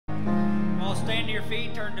stand to your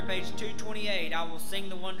feet, turn to page 228. I will sing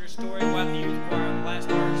the wondrous story while the youth choir on the last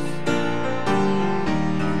verse.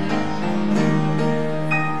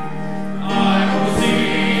 I will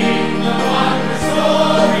sing the wondrous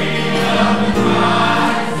story of the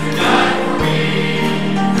Christ who died for me.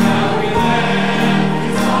 How he left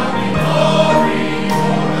his army glory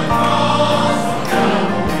for the cross of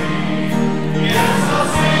Calvary. Yes, I'll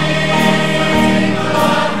sing the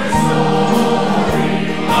wondrous story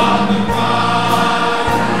of the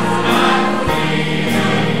Christ who died for me.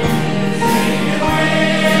 Sing it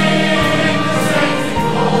with the saints in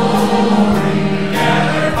glory,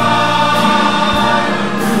 gathered by the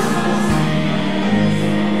Christmas Eve.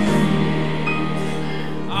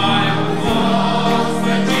 I was lost,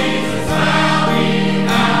 but Jesus found me.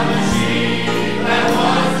 I'm the sheep that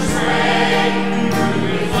was astray. Through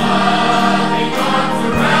his loving arms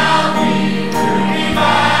around me, drew me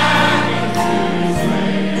back into his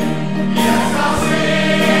way. Yes, I'll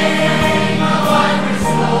sing the wondrous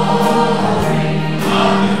story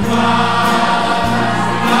of the Christ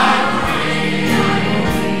who died for me.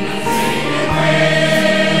 Sing it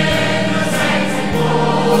with the saints in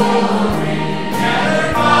glory,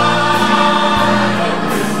 gathered by the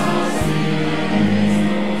Christmas Eve.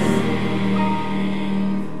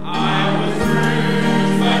 I was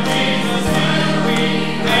bruised, but Jesus healed me.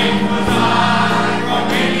 Pain was mine from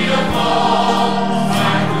many a fall.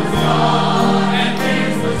 Sight was gone and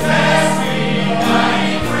fears possessed me, but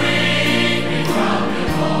He freed me from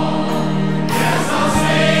it all. Yes, I'll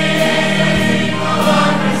sing the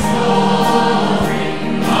wondrous story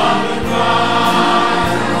of the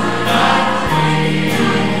Christ who died for me.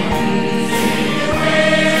 Sing it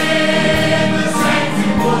with the saints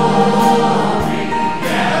in glory,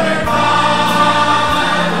 gathered by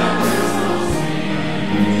the Christmas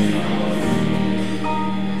Eve.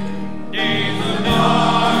 Days of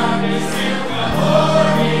darkness still before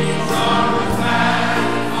me, sorrow was past,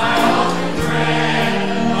 my ultimate dread,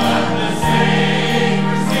 but the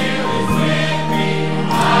Savior still is with me.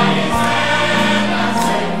 By His hand I'm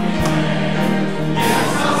safely led.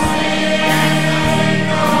 Yes, I'll sing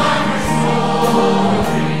the wondrous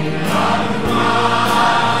story of the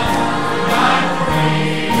Christ who died for me.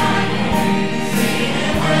 Sing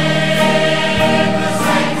it with the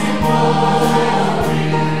saints in glory,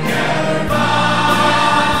 gathered by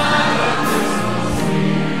the Christmas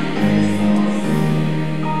Eve.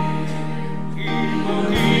 He will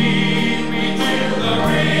keep me till the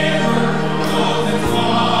river flows its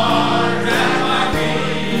waters at my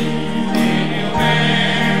feet. Then He'll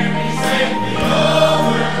bear me safely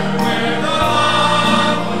over where the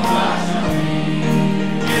love will wash of me.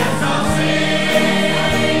 Yes, I'll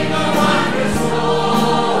sing the wondrous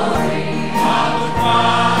story of the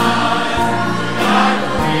Christ who died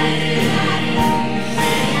for me.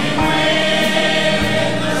 Sing it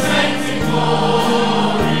with the saints in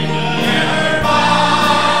glory, gathered by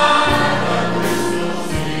the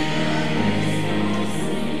Christmas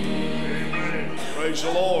Eve. Praise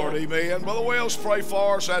the Lord, amen. Brother Wells, pray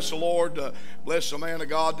for us. That's the Lord. Bless the man of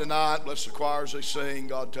God tonight. Bless the choir as they sing.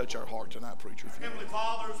 God, touch our heart tonight, preacher. Heavenly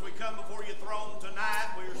Father, as we come before your throne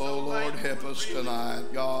tonight, we are so Oh Lord, thankful help for the us privilege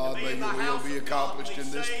tonight. God, to be may in the your will house be of God, accomplished be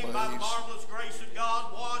in this saved by the place. marvelous grace of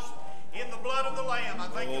God, washed in the blood of the Lamb. I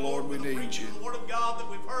thank Oh, you, Lord, Lord, we for the need preaching you. of the Word of God that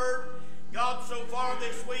we've heard. God, so far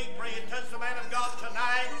this week, pray you touch the man of God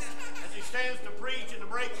tonight as he stands to preach and to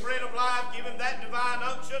break the bread of life. Give him that divine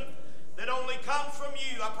unction that only comes from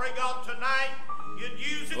you. I pray, God, tonight you'd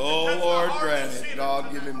use it to Oh touch Lord, the heart grant of the it. sinner God,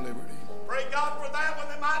 tonight. give him liberty. Pray God for that one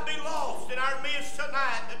that might be lost in our midst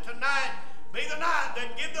tonight, that tonight be the night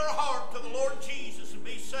that give their heart to the Lord Jesus and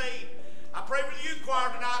be saved. I pray for the youth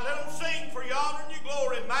choir tonight. Let them sing for your honor and your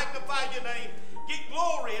glory and magnify your name. Get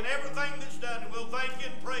glory in everything that's done, and we'll thank you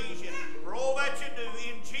and praise you for all that you do.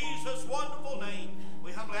 In Jesus' wonderful name,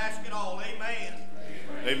 we humbly ask it all. Amen.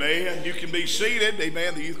 Amen. You can be seated.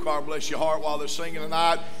 Amen. The youth choir bless your heart while they're singing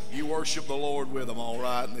tonight. You worship the Lord with them, all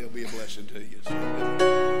right, and they'll be a blessing to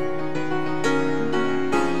you.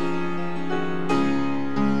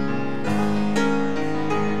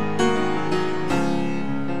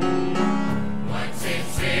 Once in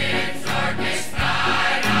sin's darkest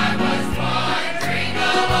night, I was wandering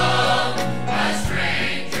alone, a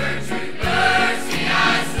stranger to mercy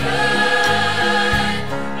I stood.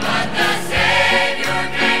 But the Savior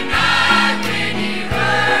came nigh when He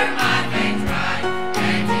heard my faint cry,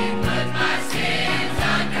 and He put my sins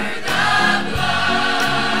under the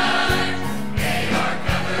blood.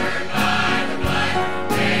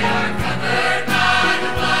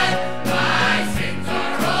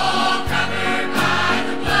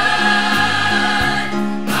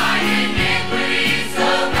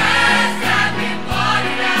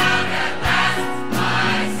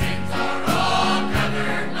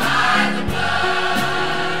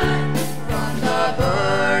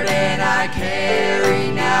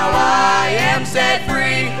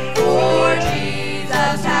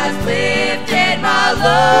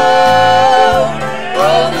 flowed.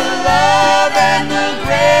 Oh, the love and the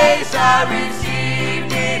grace I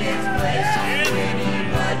received in its place. When he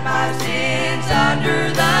put my sins under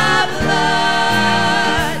the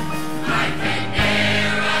blood. I can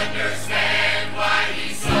ne'er understand why he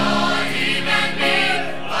sought even me,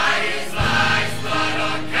 why his life's blood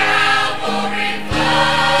on Calvary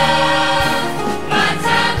flowed. But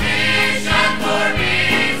salvation for me,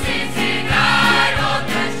 since he died on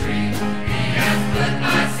the tree, he has put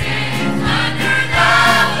my sins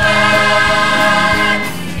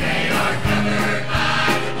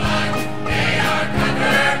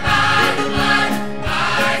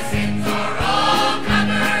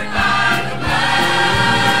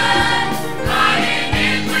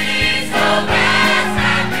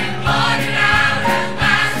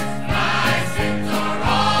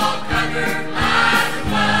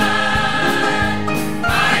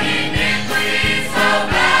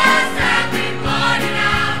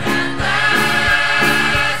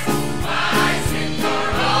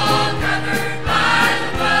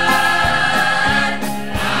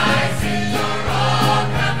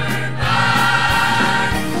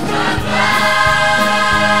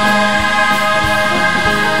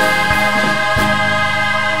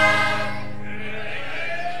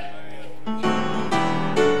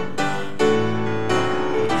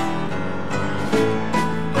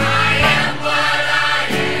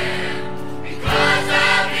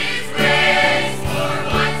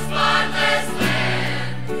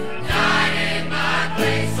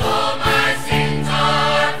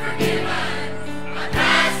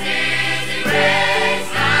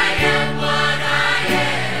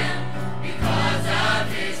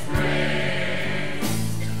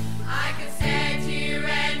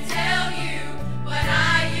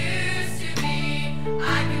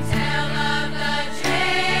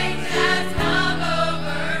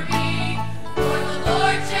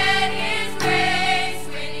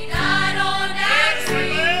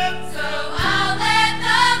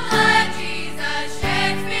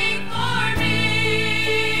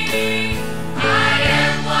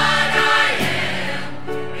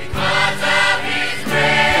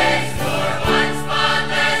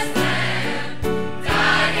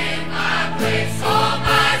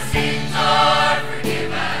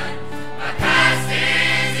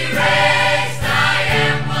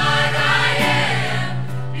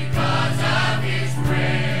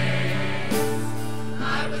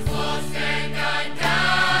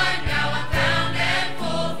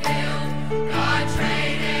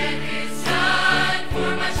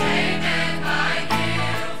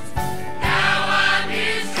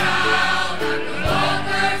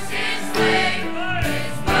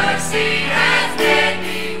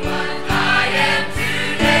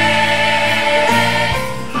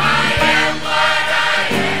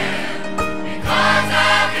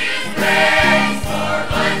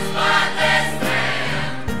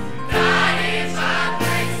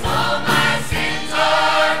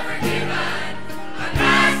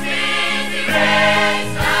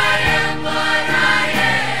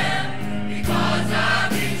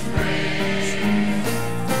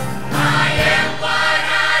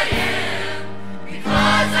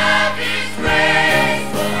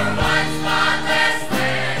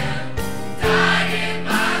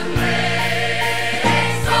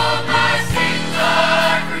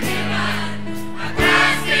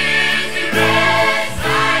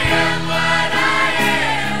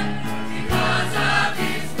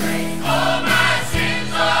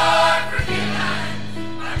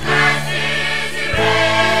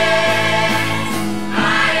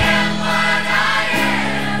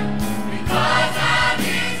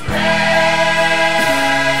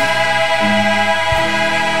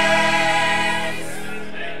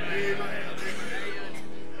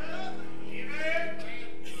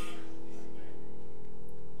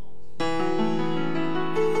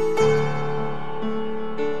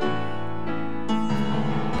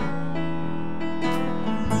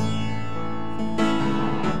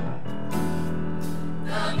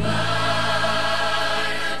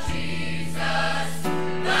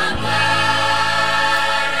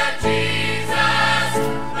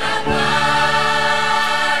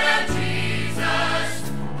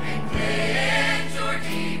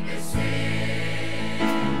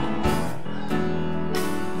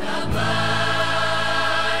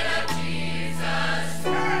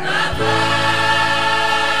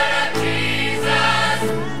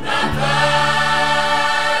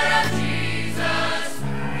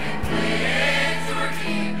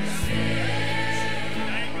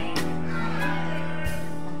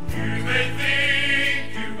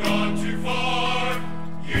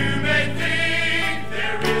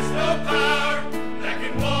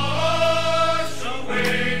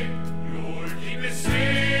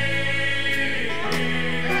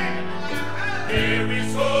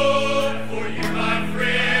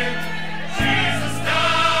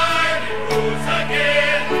rose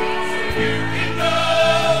again, so you can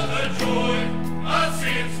know the joy of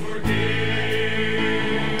sins forgiven.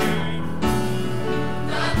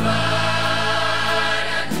 The blood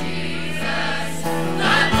of Jesus,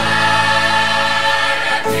 the blood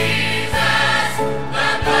of Jesus, the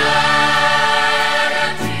blood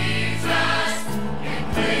of Jesus can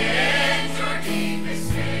cleanse your deepest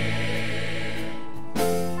sin.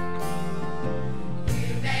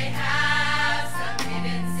 You may have some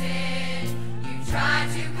hidden sin you try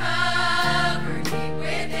to cover deep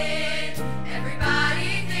within.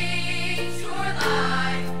 Everybody thinks your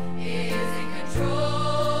life is in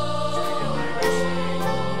control.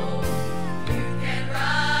 You can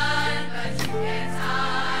run, but you can't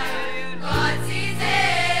hide. God sees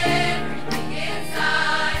everything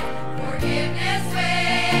inside. Forgiveness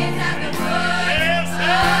waits at the foot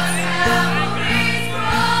of Calvary's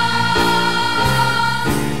cross.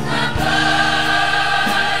 The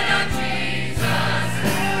blood of Jesus,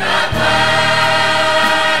 the blood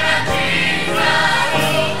of Jesus,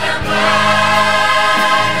 the blood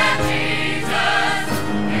of Jesus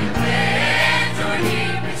can cleanse your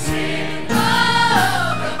deepest sin. Oh,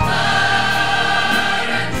 the blood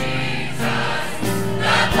of Jesus,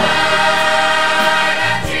 the blood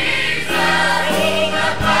of Jesus, the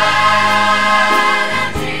blood of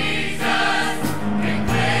Jesus can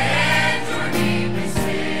cleanse your deepest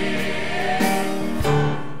sin.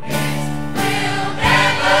 It will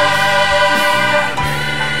never lose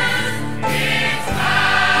its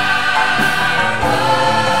power.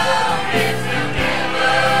 It will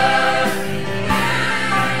never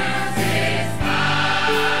lose its power.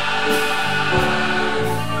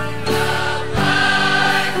 The blood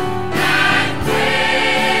that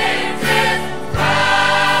cleanses from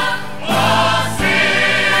all sin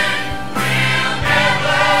will never lose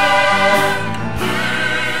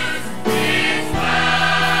its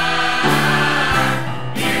power.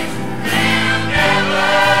 It will never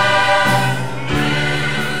lose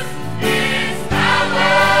its power.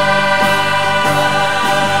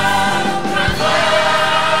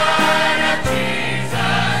 The blood of Jesus,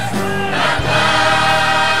 the blood of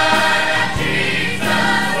Jesus,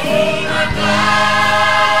 the blood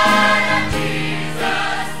of Jesus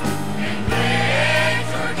can cleanse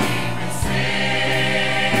your deepest sin.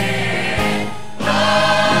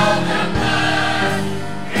 Oh, the blood can cleanse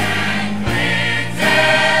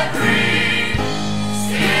every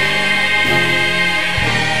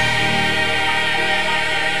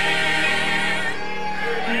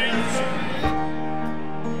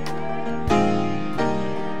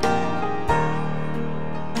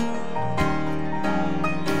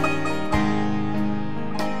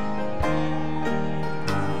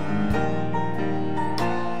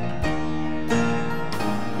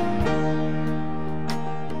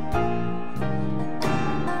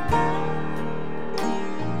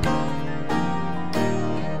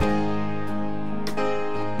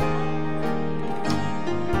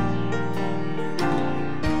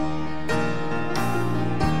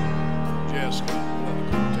Jessica, let the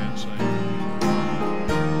quartet sing.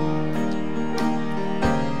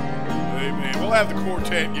 Amen. We'll have the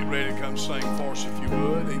quartet get ready to come sing for us if you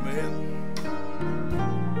would. Amen.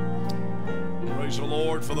 Praise the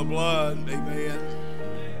Lord for the blood. Amen.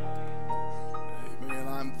 Amen.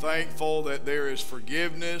 I'm thankful that there is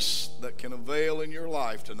forgiveness that can avail in your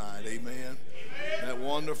life tonight. Amen. Isn't that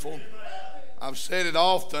wonderful? I've said it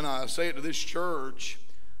often. I say it to this church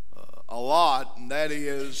a lot, and that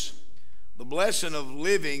is the blessing of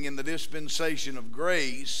living in the dispensation of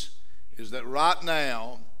grace is that right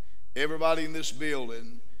now, everybody in this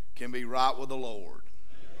building can be right with the Lord.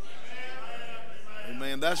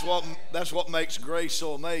 Amen. That's what makes grace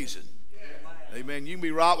so amazing. Amen. You can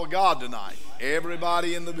be right with God tonight.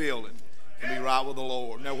 Everybody in the building can be right with the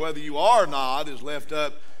Lord. Now, whether you are or not is left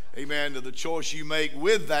up, amen, to the choice you make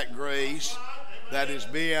with that grace that is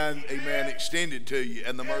being, amen, extended to you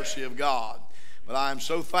and the mercy of God. But I am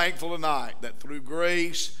so thankful tonight that through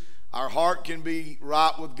grace, our heart can be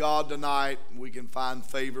right with God tonight. We can find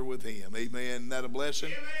favor with Him. Amen. Isn't that a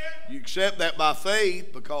blessing? You accept that by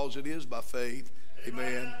faith because it is by faith.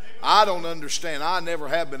 Amen. I don't understand. I never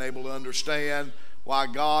have been able to understand why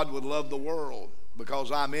God would love the world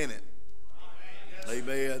because I'm in it.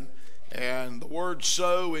 Amen. And the word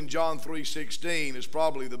so in John 3:16 is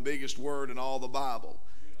probably the biggest word in all the Bible.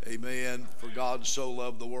 Amen. For God so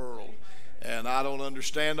loved the world. And I don't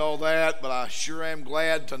understand all that, but I sure am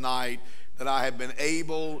glad tonight that I have been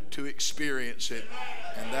able to experience it.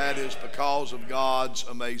 And that is because of God's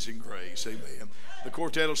amazing grace. Amen. The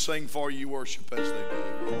quartet will sing for you, worship as they do.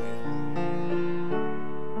 Amen.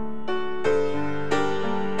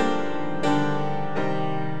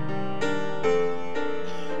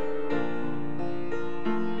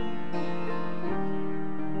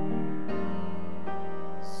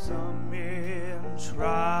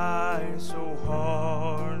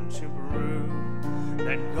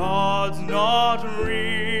 not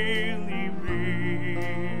really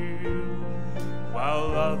real,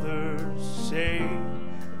 while others say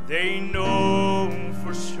they know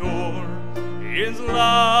for sure is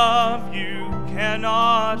love you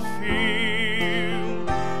cannot feel.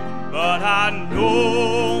 But I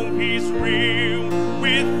know he's real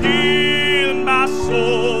within my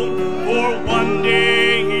soul, for one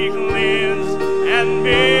day he cleansed and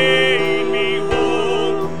made me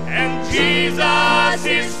whole, and Jesus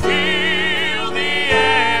is still the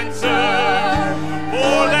answer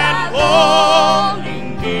for that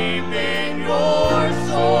longing deep in your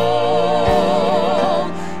soul.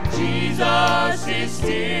 Jesus is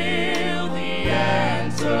still the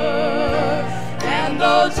answer, and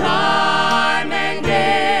though time and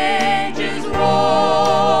ages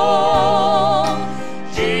roll,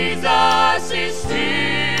 Jesus is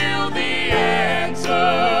still the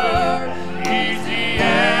answer. He's the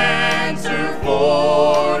answer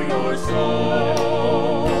for your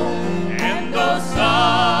soul. And though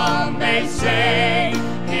some may say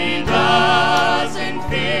he doesn't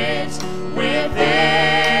fit with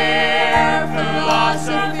their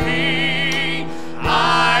philosophy,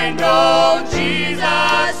 I know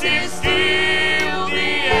Jesus is still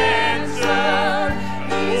the answer.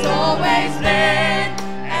 He's always been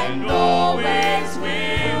and always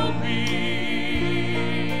will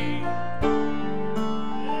be.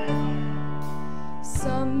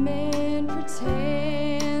 Some men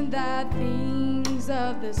pretend that things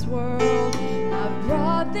of this world have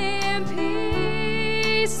brought them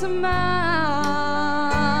peace of mind,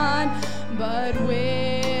 but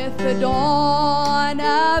with the dawn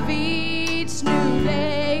of each new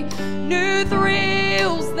day, new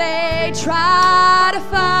thrills they try to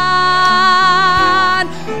find,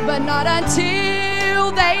 but not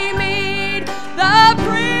until they meet the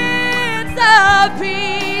Prince of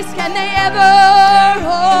Peace can they ever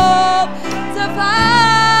hope to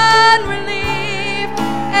find relief.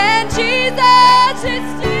 And Jesus is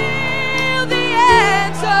still the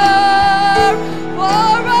answer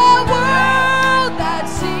for a world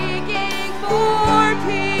that's seeking for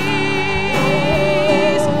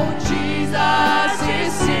peace. Jesus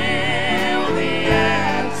is still the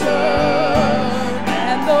answer,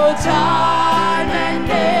 and though time and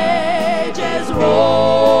ages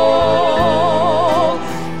roll,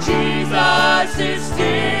 Jesus is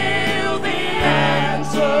still the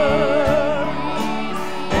answer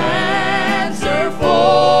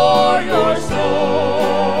for your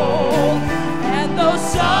soul. And though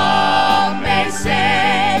some may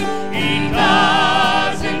say he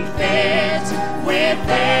doesn't fit with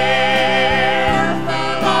their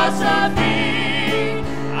philosophy,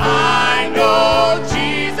 I know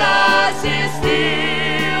Jesus is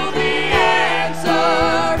still the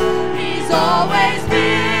answer. He's always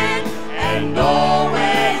been and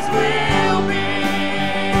always will be.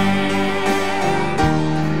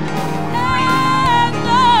 And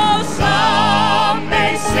though some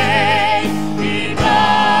may say he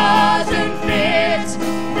doesn't fit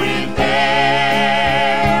with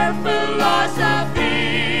their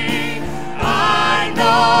philosophy, I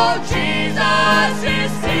know Jesus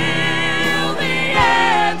is still the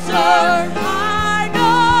answer. I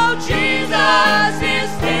know Jesus is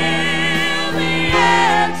still the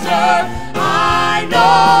answer. I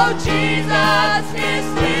know Jesus is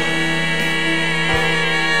still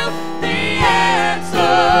the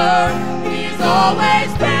answer. He's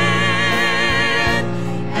always been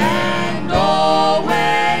and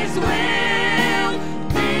always will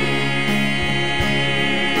be.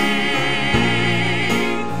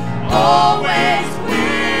 Always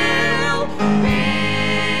will be.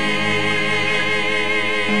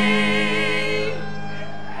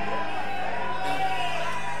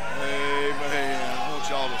 Amen. I want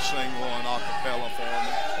y'all to sing one a cappella for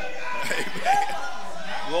me. Amen.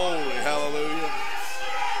 Glory, hallelujah.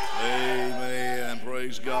 Amen.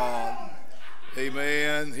 Praise God.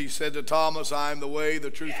 Amen. He said to Thomas, I am the way, the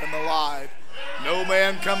truth, and the life. No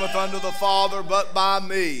man cometh unto the Father but by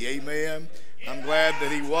me. Amen. I'm glad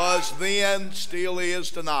that he was then, still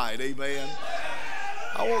is tonight. Amen.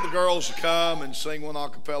 I want the girls to come and sing one a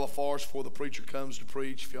cappella for us before the preacher comes to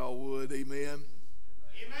preach, if y'all would. Amen.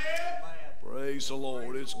 Praise the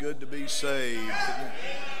Lord. It's good to be saved.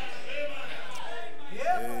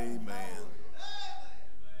 Amen.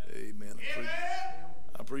 Amen.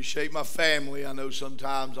 I appreciate my family. I know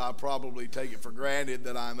sometimes I probably take it for granted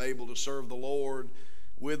that I'm able to serve the Lord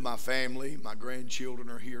with my family. My grandchildren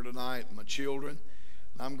are here tonight, my children.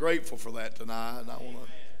 I'm grateful for that tonight. I want to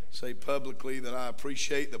say publicly that I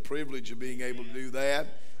appreciate the privilege of being able to do that.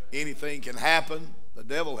 Anything can happen. The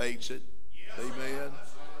devil hates it. Amen.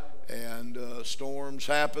 And storms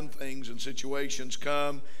happen, things and situations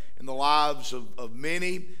come in the lives of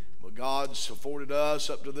many. But God's afforded us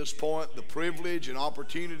up to this point the privilege and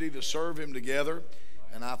opportunity to serve Him together.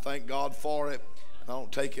 And I thank God for it. I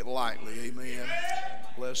don't take it lightly. Amen.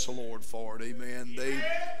 Bless the Lord for it. Amen. They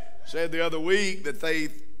said the other week that they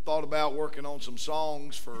thought about working on some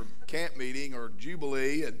songs for camp meeting or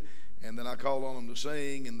Jubilee, and then I called on them to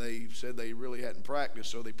sing, and they said they really hadn't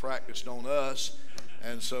practiced, so they practiced on us.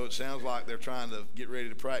 And so it sounds like they're trying to get ready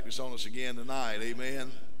to practice on us again tonight.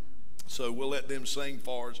 Amen. So we'll let them sing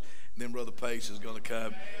for us, and then Brother Pace is going to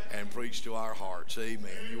come and preach to our hearts. Amen.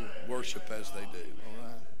 You'll worship as they do. All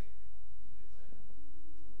right.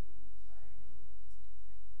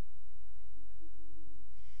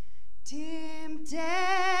 Tempted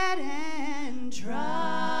and tried,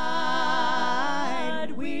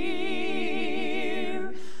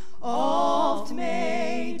 we're oft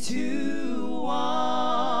made to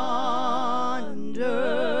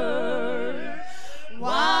wonder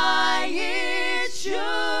why it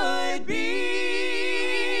should be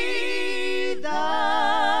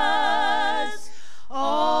thus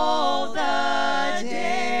all the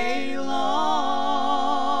day long,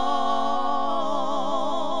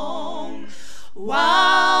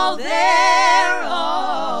 while there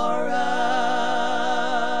are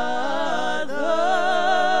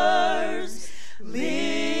others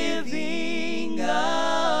living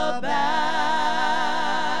about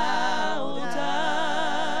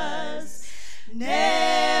us,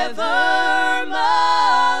 never molested,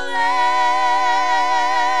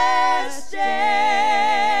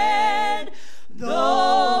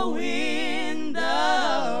 though in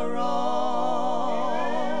the wrong.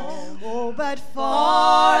 Oh, but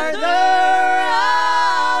farther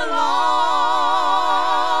along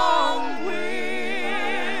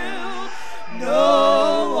we'll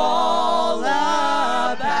know all about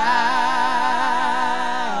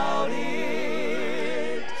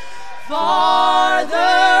it. Farther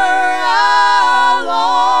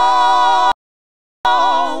along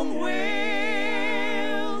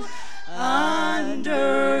we'll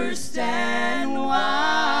understand why.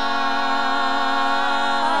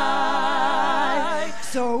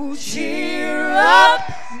 So cheer up,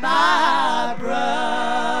 my brother,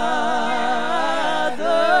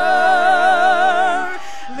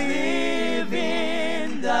 live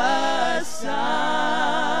in the sunshine.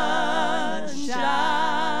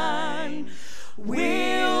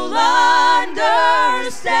 We'll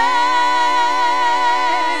understand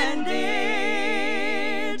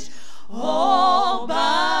it all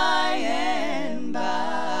by and by.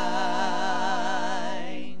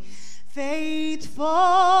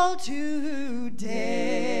 Faithful to death,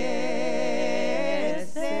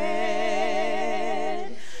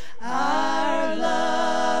 said our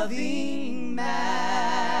loving Master.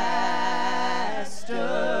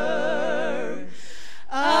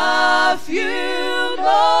 A few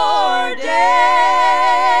more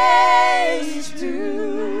days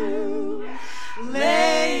to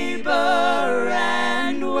labor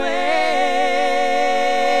and wait.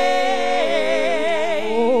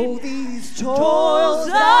 Oh, these toils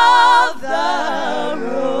of the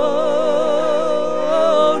road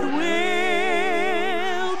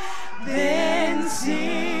will then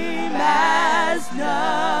seem as nothing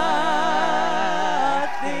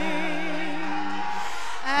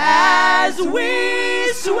as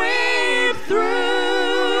we sweep through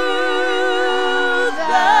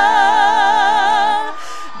the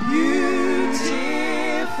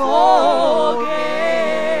beautiful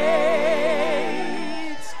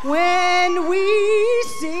gates. When we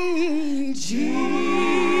see Jesus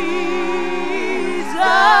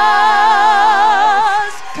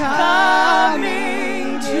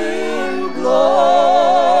coming to glory,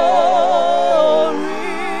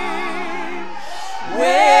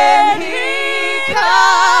 when He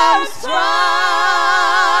comes from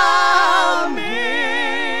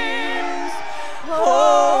His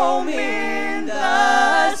home in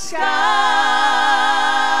the sky,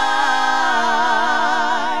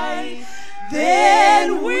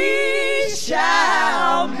 then we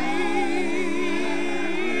shall meet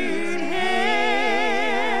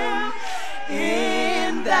Him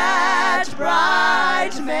in that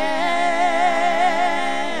bright mansion.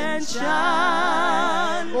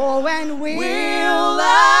 Oh, and we'll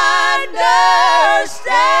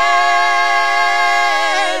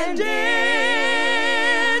understand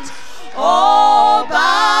it all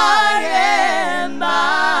by and by.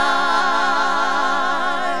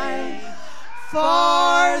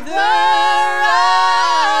 Farther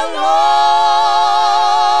along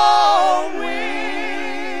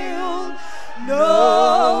we'll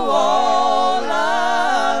know all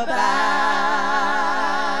about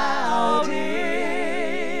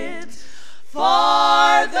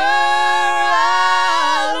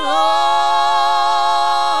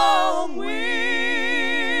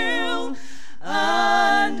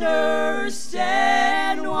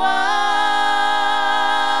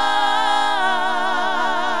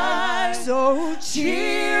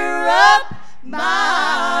cheer up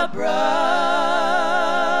my brother,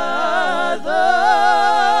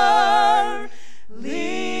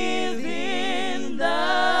 live in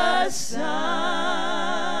the sunshine.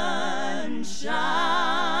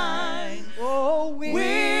 Oh,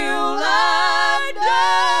 will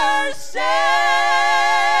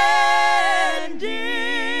understand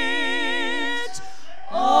it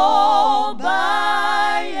all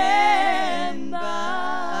by and by.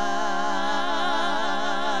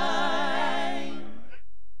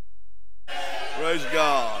 Praise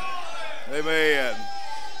God. Amen.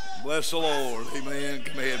 Bless the Lord. Amen.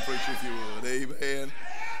 Come ahead, preacher, if you would. Amen.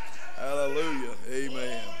 Hallelujah.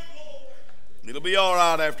 Amen. It'll be all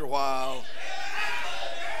right after a while.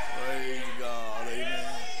 Praise God.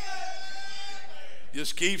 Amen.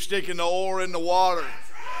 Just keep sticking the oar in the water.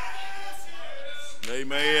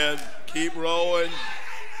 Amen. Keep rowing.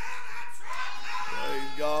 Praise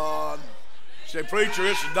God. Say, preacher,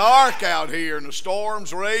 it's dark out here and the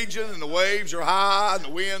storm's raging and the waves are high and the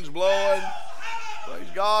wind's blowing. Praise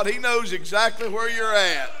God. He knows exactly where you're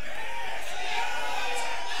at.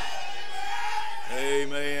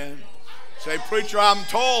 Amen. Say, preacher, I'm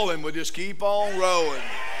toiling, but just keep on rowing.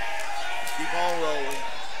 Just keep on rowing.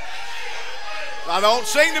 I don't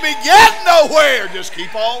seem to be getting nowhere. Just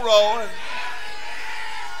keep on rowing.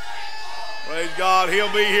 Praise God. He'll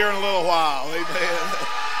be here in a little while. Amen.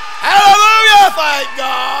 Hallelujah. Thank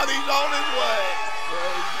God. He's on his way.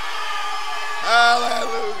 Praise God.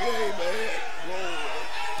 Hallelujah. Amen. Glory.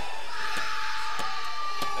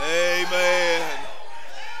 Amen.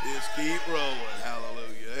 Just keep rowing.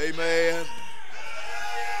 Hallelujah. Amen.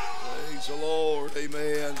 Praise the Lord.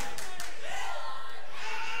 Amen.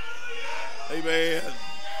 Amen.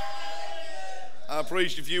 I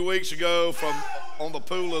preached a few weeks ago on the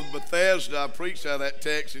pool of Bethesda. I preached out of that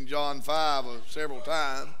text in John 5 several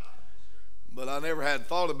times, but I never had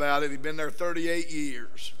thought about it. He'd been there 38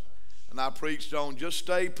 years, and I preached on just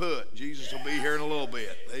stay put. Jesus will be here in a little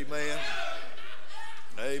bit. Amen.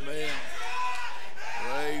 Amen.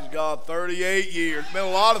 Praise God. 38 years. Been a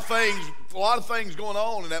lot of things going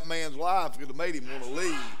on in that man's life that made him want to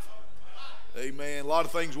leave. Amen. A lot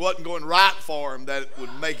of things wasn't going right for him that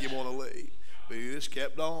would make him want to leave. But he just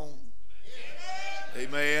kept on.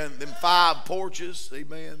 Amen. Them 5 porches.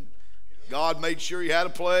 Amen. God made sure he had a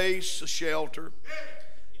place, a shelter.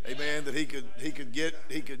 Amen. That he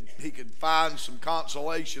could find some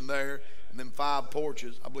consolation there. And them 5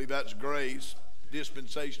 porches. I believe that's grace.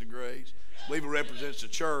 Dispensation of grace. I believe it represents the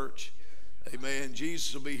church. Amen.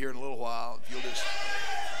 Jesus will be here in a little while. If you'll just,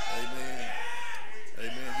 amen.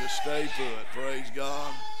 Amen. Just stay put. Praise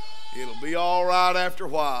God. It'll be all right after a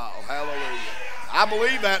while. Hallelujah. I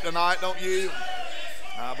believe that tonight, don't you?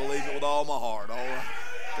 I believe it with all my heart. All right.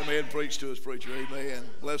 Come ahead and preach to us, preacher. Amen.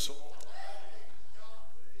 Bless them.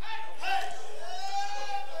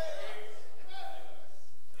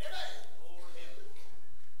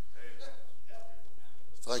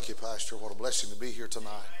 Thank you, Pastor. What a blessing to be here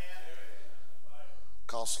tonight.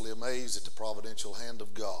 Constantly amazed at the providential hand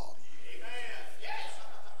of God.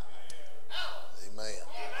 Amen.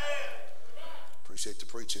 Appreciate the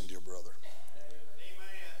preaching, dear brother.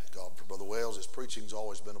 God for Brother Wells. His preaching's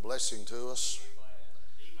always been a blessing to us.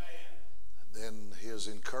 And then his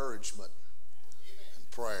encouragement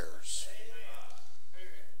and prayers.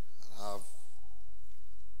 And I've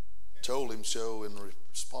told him so in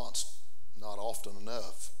response, not often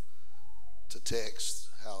enough, to text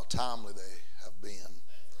how timely they have been.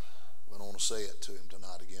 But I want to say it to him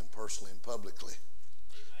tonight again, personally and publicly.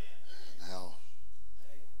 And how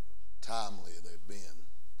timely they've been.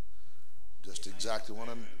 Just exactly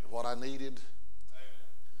what I needed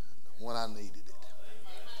and when I needed it.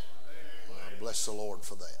 Well, I bless the Lord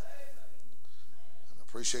for that. And I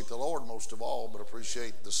appreciate the Lord most of all, but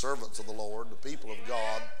appreciate the servants of the Lord, the people of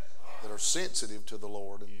God that are sensitive to the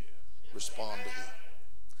Lord and respond to Him.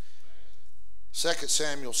 2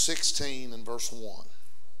 Samuel 16 and verse 1.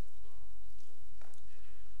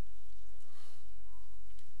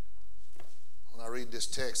 When I read this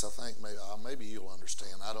text, I think maybe you'll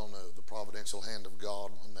understand. I don't know the providential hand of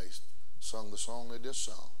God when they sung the song they just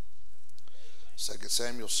sung. 2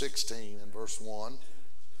 Samuel 16 and verse 1.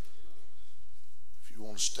 If you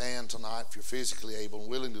want to stand tonight, if you're physically able and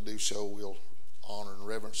willing to do so, we'll honor and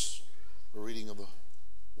reverence the reading of the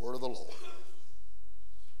word of the Lord.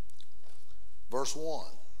 Verse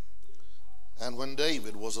 1. And when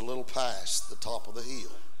David was a little past the top of the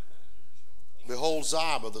hill, behold,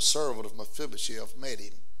 Ziba, the servant of Mephibosheth, met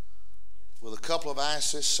him with a couple of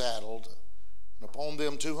asses saddled, and upon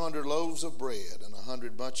them 200 loaves of bread, and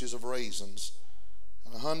 100 bunches of raisins,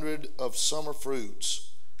 and 100 of summer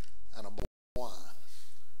fruits, and a bowl of wine.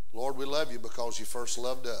 we love you because you first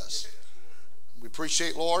loved us. We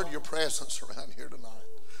appreciate, Lord, your presence around here tonight.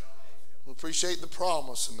 We appreciate the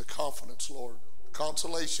promise and the confidence, Lord,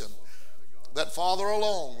 consolation that Father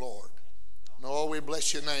alone, Lord. Oh, we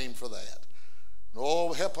bless your name for that.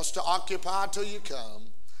 Oh, help us to occupy till you come.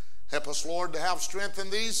 Help us, Lord, to have strength in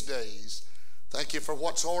these days. Thank you for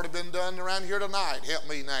what's already been done around here tonight. Help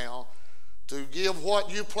me now to give what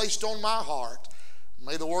you placed on my heart.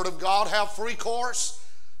 May the Word of God have free course.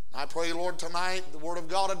 I pray, Lord, tonight the Word of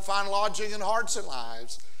God would find lodging in hearts and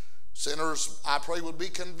lives. Sinners, I pray, would be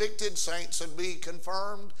convicted. Saints would be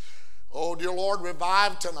confirmed. Oh, dear Lord,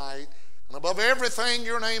 revive tonight. And above everything,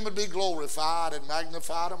 your name would be glorified and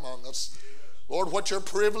magnified among us. Lord, what you're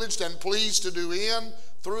privileged and pleased to do in,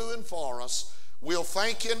 through, and for us, we'll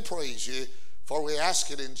thank you and praise you, for we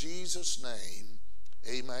ask it in Jesus' name.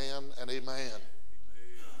 Amen and amen.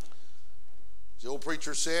 The old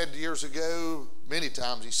preacher said years ago, many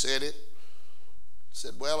times he said it,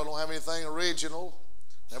 said, well, I don't have anything original.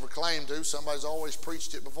 Never claimed to. Somebody's always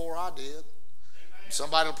preached it before I did.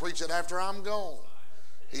 Somebody will preach it after I'm gone.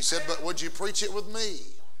 He said, but would you preach it with me?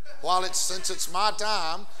 Since it's my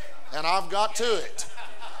time and I've got to it.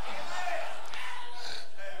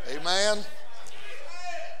 Amen.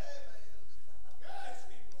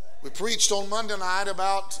 We preached on Monday night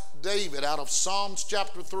about David out of Psalms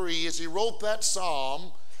chapter 3. As he wrote that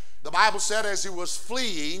psalm, the Bible said as he was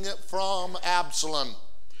fleeing from Absalom.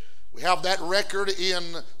 We have that record in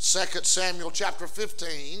 2 Samuel chapter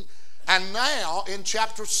 15. And now in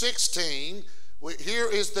chapter 16, here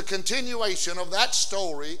is the continuation of that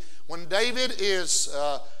story when David is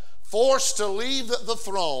forced to leave the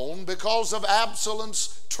throne because of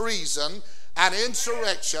Absalom's treason and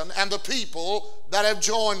insurrection and the people that have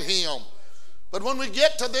joined him. But when we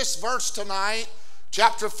get to this verse tonight,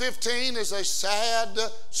 chapter 15 is a sad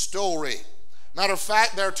story. Matter of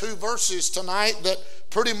fact, there are two verses tonight that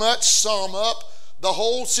pretty much sum up the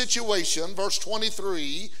whole situation. Verse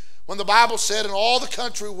 23, when the Bible said, and all the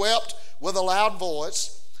country wept with a loud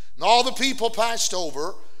voice, and all the people passed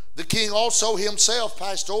over. The king also himself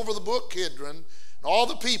passed over the brook Kidron, and all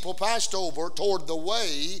the people passed over toward the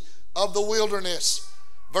way of the wilderness.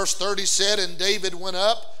 Verse 30 said, and David went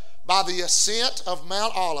up by the ascent of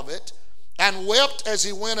Mount Olivet, and wept as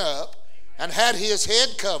he went up, and had his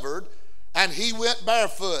head covered, and he went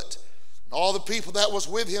barefoot. And all the people that was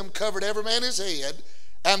with him covered every man his head,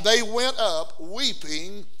 and they went up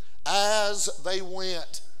weeping as they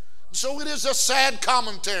went. So it is a sad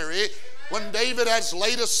commentary when David has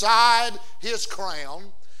laid aside his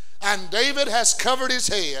crown, and David has covered his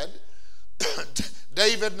head.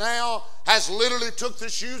 David now has literally took the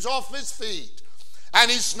shoes off his feet, and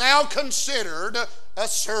he's now considered a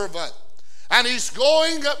servant. And he's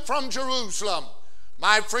going up from Jerusalem,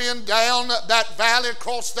 my friend, down that valley,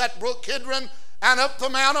 across that brook Kidron, and up the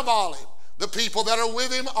Mount of Olives. The people that are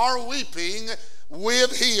with him are weeping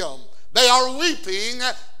with him. They are weeping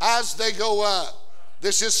as they go up.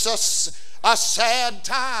 This is a sad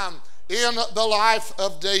time in the life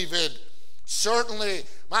of David. Certainly,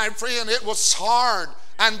 my friend, it was hard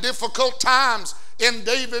and difficult times in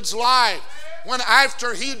David's life when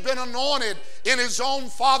after he'd been anointed in his own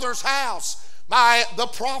father's house by the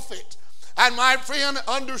prophet, and my friend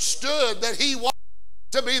understood that he was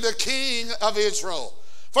to be the king of Israel.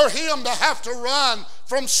 For him to have to run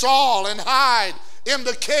from Saul and hide in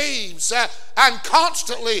the caves and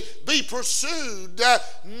constantly be pursued,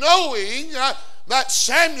 knowing that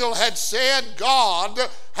Samuel had said God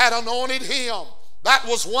had anointed him. That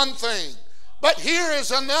was one thing. But here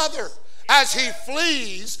is another. As he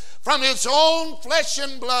flees from his own flesh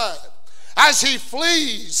and blood, as he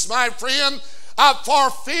flees, my friend, for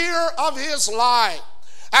fear of his life,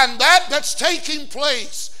 and that's taking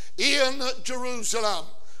place in Jerusalem.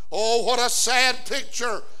 Oh, what a sad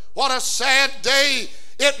picture. What a sad day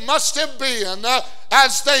it must have been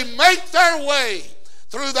as they make their way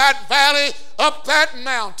through that valley, up that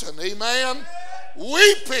mountain. Amen.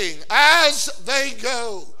 Weeping as they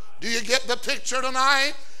go. Do you get the picture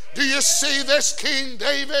tonight? Do you see this King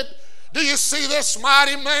David? Do you see this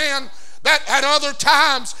mighty man that at other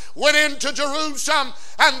times went into Jerusalem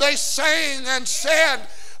and they sang and said,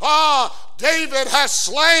 David has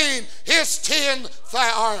slain his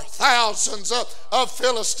 10,000s of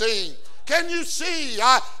Philistine. Can you see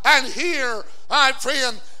and hear, my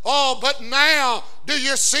friend? Oh, but now do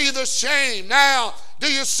you see the shame? Now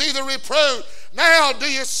do you see the reproach? Now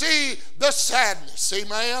do you see the sadness?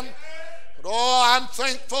 Amen. But I'm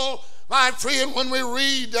thankful, my friend, when we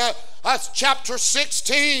read chapter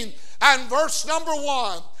 16 and verse number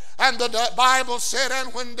 1. And the Bible said,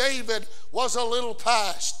 and when David was a little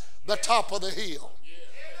past the top of the hill.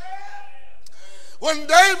 when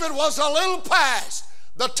David was a little past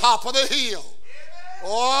the top of the hill.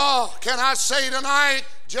 Oh, can I say tonight,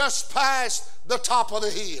 just past the top of the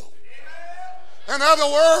hill. In other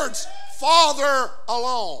words, farther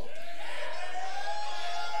along.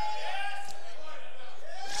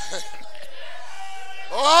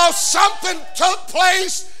 Oh, something took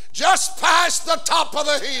place just past the top of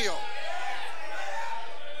the hill.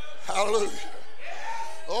 Hallelujah.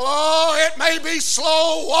 Oh, it may be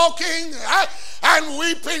slow walking and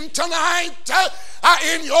weeping tonight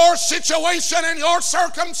in your situation, in your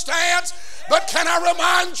circumstance, but can I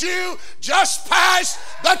remind you, just past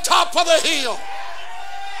the top of the hill,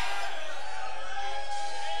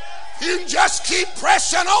 you can just keep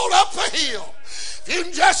pressing on up the hill. You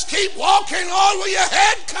can just keep walking on with your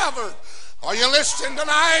head covered. Are you listening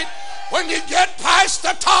tonight? When you get past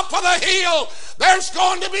the top of the hill, there's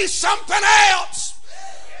going to be something else.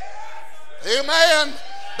 Amen.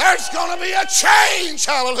 There's going to be a change.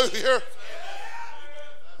 Hallelujah.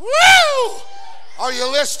 Woo! Are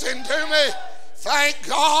you listening to me? Thank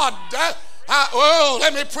God.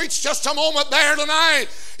 Let me preach just a moment there tonight.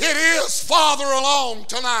 It is farther along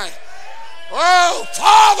tonight. Oh,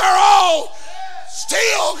 farther on.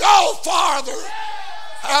 Still go farther.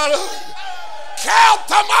 Hallelujah. Count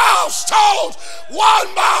the milestones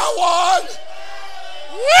one by one.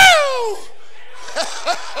 Woo!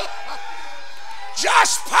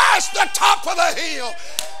 Just past the top of the hill.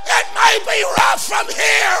 It may be rough from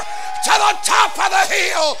here to the top of the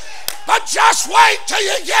hill, but just wait till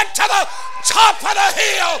you get to the top of the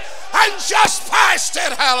hill and just past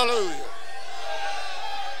it. Hallelujah.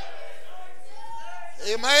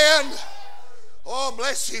 Amen. Oh,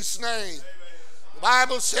 bless his name. The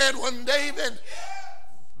Bible said when David,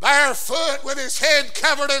 barefoot with his head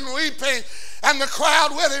covered and weeping, and the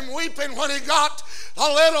crowd with him weeping, when he got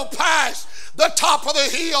a little past the top of the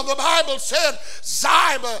hill, the Bible said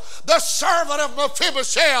Ziba, the servant of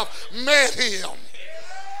Mephibosheth, met him.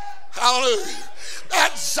 Hallelujah.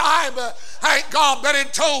 That Ziba, thank God, that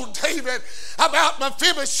had told David about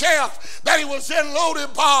Mephibosheth, that he was in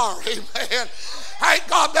Lodebar. Amen. Thank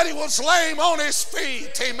God that he was lame on his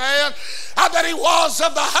feet. Amen. That he was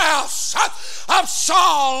of the house of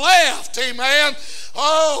Saul left. Amen.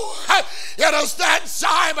 Oh, it was that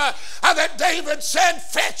Ziba that David said,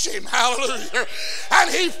 fetch him. Hallelujah.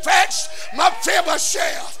 And he fetched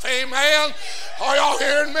Mephibosheth. Amen. Are y'all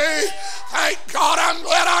hearing me? Thank God, I'm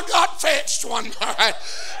glad I got fetched one night.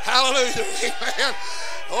 Hallelujah. Amen.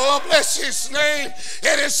 Oh, bless his name.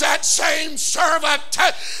 It is that same servant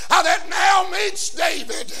that now meets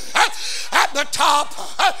David at the top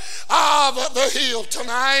of the hill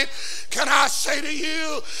tonight. Can I say to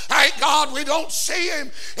you, thank God we don't see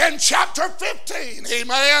him in chapter 15,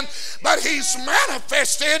 amen, but he's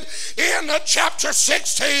manifested in chapter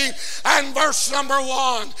 16 and verse number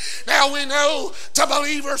 1. Now we know to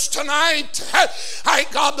believers tonight,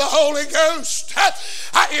 thank God the Holy Ghost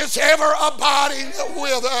is ever abiding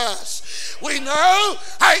with us. We know,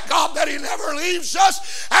 thank God, that he never leaves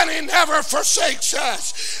us and he never forsakes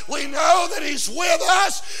us. We know that he's with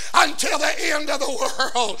us until the end of the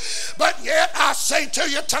world. But yet I say to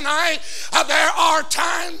you tonight, there are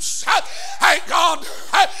times, thank God,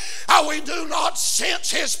 we do not sense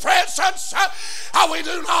his presence. We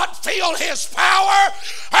do not feel his power.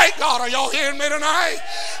 Thank God, are y'all hearing me tonight?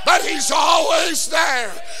 But he's always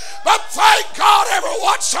there. But thank God, every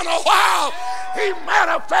once in a while, he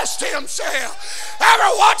manifests himself.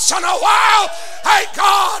 Every once in a while, thank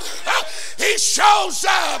God, he shows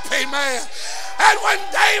up. Amen. And when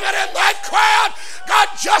David and that crowd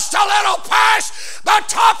got just a little past the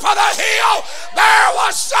top of the hill, there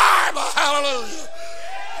was Ziba. Hallelujah.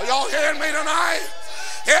 Are y'all hearing me tonight?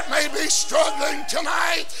 It may be struggling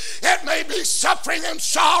tonight. It may be suffering and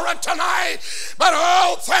sorrow tonight. But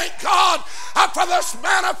oh, thank God for this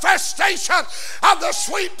manifestation of the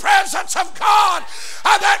sweet presence of God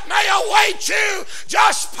that may await you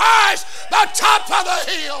just past the top of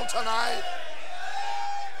the hill tonight.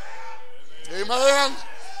 Amen.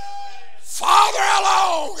 Farther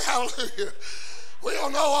along, hallelujah,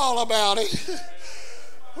 we'll know all about it.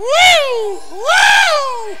 Woo!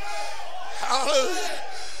 Woo! Hallelujah.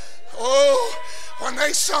 Oh, when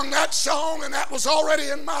they sung that song, and that was already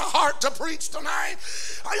in my heart to preach tonight.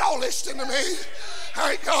 Are y'all listening to me?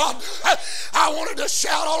 Thank God. I wanted to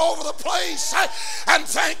shout all over the place and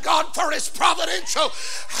thank God for his providential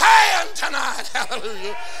hand tonight.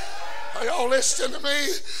 Hallelujah. Are y'all listening to me?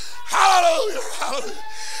 Hallelujah, hallelujah.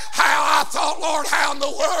 How I thought, Lord, how in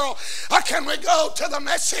the world can we go to the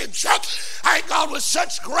message? Thank God with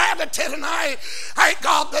such gravity tonight. Thank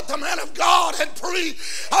God that the man of God had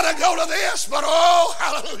preached how to go to this. But oh,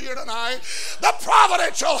 hallelujah tonight. The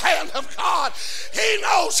providential hand of God. He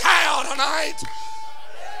knows how tonight.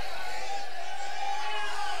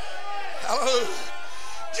 Hallelujah.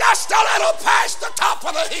 Just a little past the top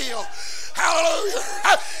of the hill. Hallelujah.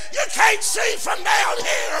 You can't see from down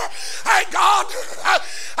here. Thank God.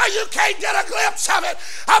 You can't get a glimpse of it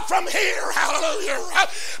from here. Hallelujah.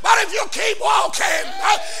 But if you keep walking,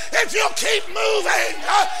 if you keep moving,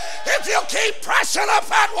 if you keep pressing up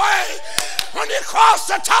that way, when you cross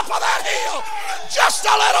the top of that hill, just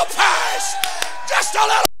a little past, just a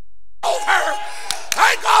little over,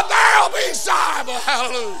 thank God there'll be Ziba.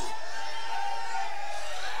 Hallelujah.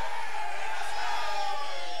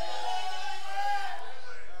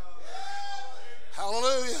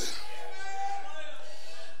 Hallelujah.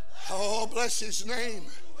 Oh, bless his name.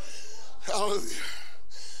 Hallelujah.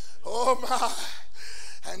 Oh, my.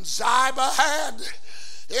 And Ziba had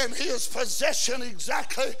in his possession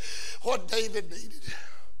exactly what David needed.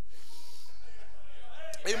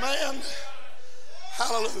 Amen.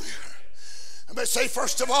 Hallelujah. Let me say,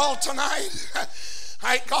 first of all, tonight,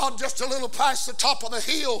 thank God, just a little past the top of the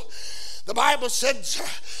hill, the Bible said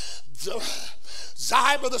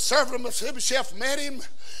Ziba, the servant of Mephibosheth, met him,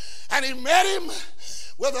 and he met him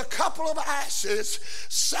with a couple of asses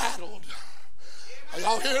saddled. Are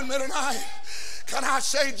y'all hearing me tonight? Can I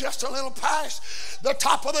say, just a little past the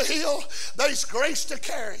top of the hill, there's grace to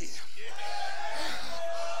carry you.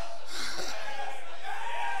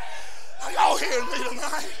 Are y'all hearing me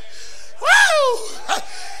tonight? Woo!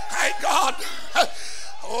 Thank God.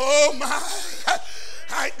 Oh my.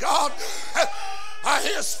 Thank God.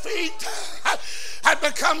 His feet had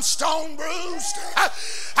become stone bruised.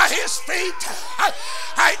 His feet,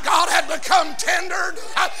 thank God, had become tendered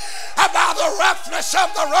by the roughness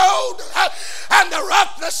of the road and the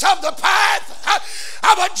roughness of the path.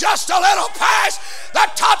 But just a little past the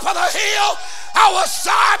top of the hill, I was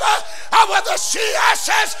Ziba with the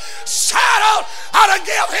she-asses saddled to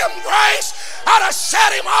give him grace, to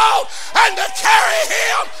set him on and to carry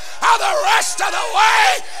him the rest of the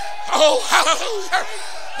way. Oh, hallelujah.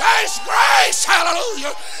 There's grace,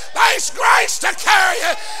 hallelujah. There's grace to carry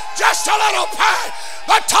you just a little past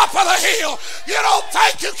the top of the hill. You don't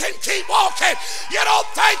think you can keep walking. You don't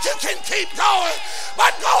think you can keep going.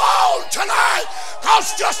 But go on tonight,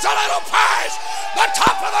 because just a little past the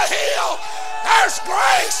top of the hill, there's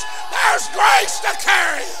grace. There's grace to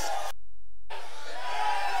carry you.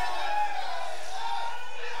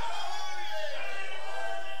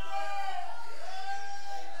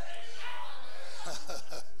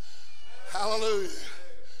 Hallelujah.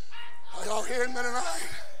 Are y'all hearing me tonight?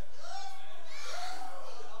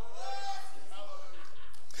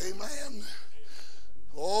 Amen.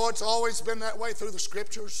 Oh, it's always been that way through the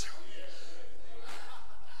scriptures.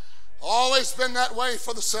 Always been that way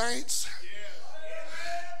for the saints.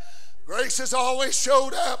 Grace has always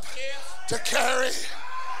showed up to carry.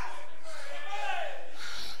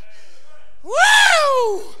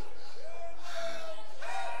 Woo!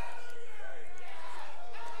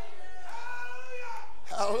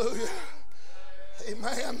 Hallelujah.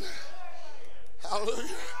 Amen.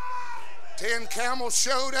 Hallelujah. 10 camels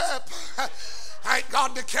showed up. Thank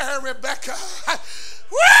God to carry Rebecca.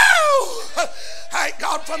 Woo! Thank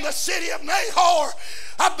God from the city of Nahor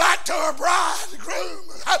back to her bridegroom.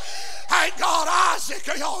 Thank God Isaac.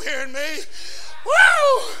 Are y'all hearing me?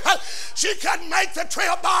 Woo! She couldn't make the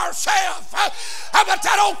trip by herself. But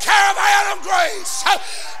that old caravan of grace,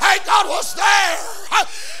 thank God, was there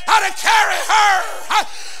to carry her,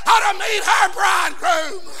 to meet her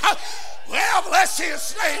bridegroom. Well, bless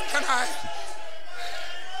his name tonight.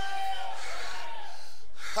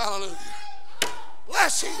 Hallelujah.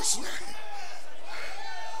 Bless his name.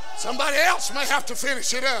 Somebody else may have to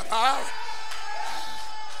finish it up.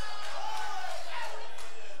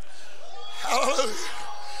 Hallelujah.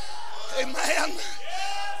 Amen.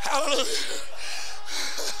 Hallelujah.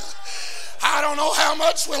 I don't know how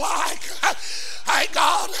much we like. Thank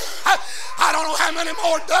God. I don't know how many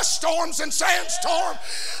more dust storms and sandstorms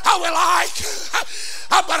we like.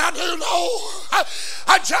 But I do know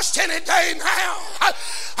just any day now,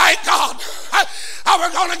 thank God,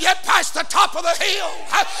 we're going to get past the top of the hill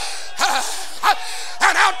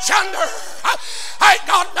and out yonder, thank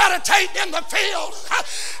God, meditating in the field.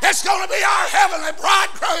 It's going to be our heavenly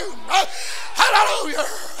bridegroom. Hallelujah.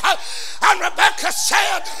 And Rebekah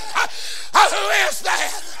said, who is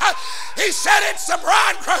that? He said, it's the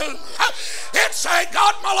bridegroom. It's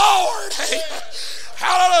God, my Lord.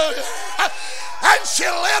 Hallelujah. And she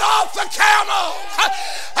lit off the camel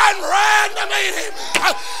and ran to meet him.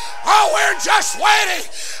 Oh, we're just waiting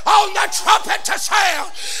on the trumpet to sound.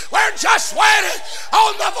 We're just waiting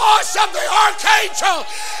on the voice of the archangel.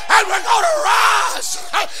 And we're going to rise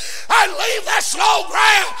and leave this low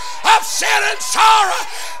ground of sin and sorrow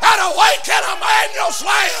and awaken Emmanuel's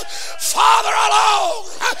land. Father alone,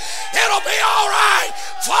 it'll be all right.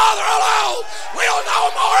 Father alone, we'll know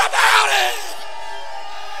more about it.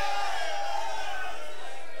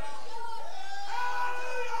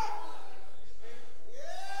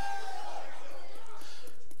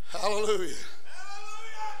 Hallelujah.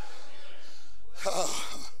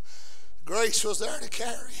 Grace was there to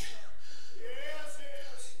carry.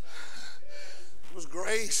 It was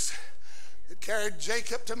grace that carried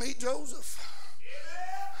Jacob to meet Joseph.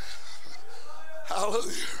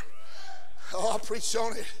 Hallelujah. Oh, I preached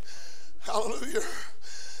on it. Hallelujah.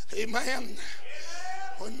 Amen.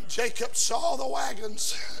 When Jacob saw the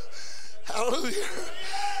wagons, hallelujah.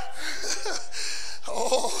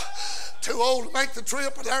 Oh, too old to make the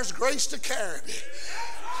trip, but there's grace to carry me.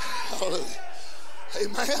 Hallelujah.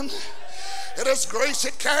 Amen. It is grace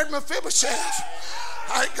that carried Mephibosheth.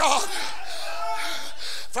 Thank God.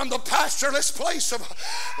 From the pastureless place of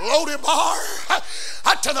Lodebar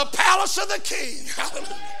to the palace of the king.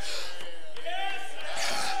 Hallelujah.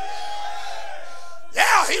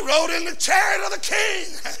 Yeah, he rode in the chariot of the king.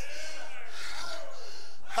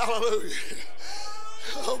 Hallelujah.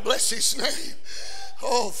 Oh, bless his name.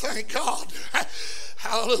 Oh, thank God.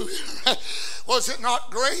 Hallelujah. Was it not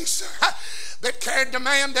grace that carried the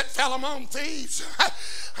man that fell among thieves?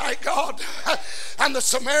 Thank God. And the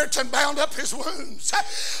Samaritan bound up his wounds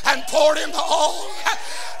and poured in the oil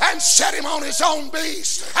and set him on his own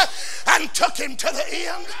beast and took him to the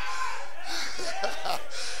end.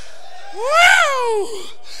 Woo!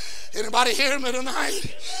 Anybody hear me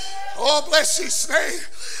tonight? Oh, bless his name.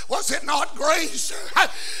 Was it not grace?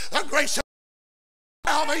 The grace of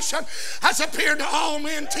salvation has appeared to all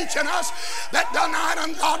men, teaching us that denied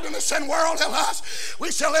ungodliness and worldly lust,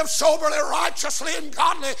 we shall live soberly, righteously, and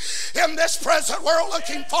godly in this present world,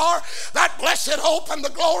 looking for that blessed hope and the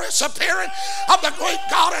glorious appearing of the great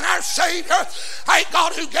God and our Savior. Thank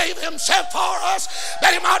God, who gave himself for us,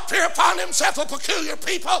 that he might purify himself a peculiar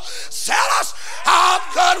people, zealous of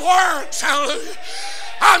good works. Hallelujah.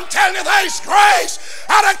 I'm telling you, there's grace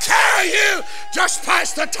how to carry you just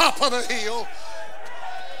past the top of the hill.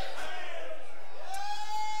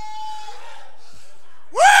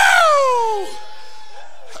 Woo!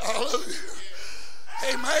 Hallelujah.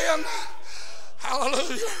 Amen.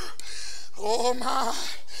 Hallelujah. Oh my.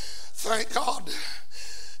 Thank God.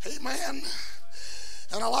 Amen.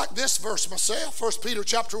 And I like this verse myself. 1 Peter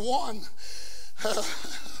chapter 1.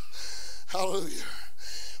 Hallelujah.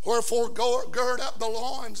 Wherefore gird up the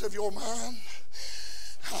loins of your mind.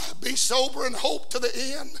 Be sober and hope to the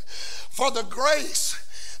end for the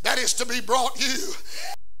grace that is to be brought you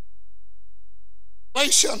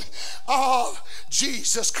of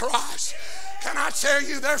Jesus Christ. Can I tell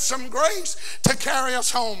you, there's some grace to carry us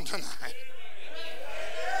home tonight.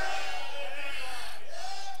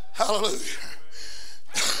 Hallelujah.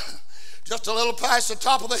 Just a little past the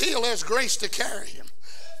top of the hill, there's grace to carry him.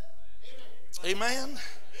 Amen.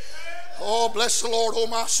 Oh, bless the Lord, oh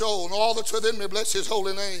my soul, and all that's within me, bless his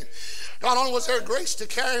holy name. Not only was there grace to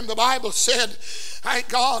carry him, the Bible said, thank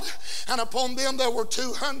God, and upon them there were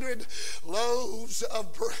 200 loaves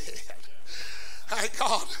of bread. Thank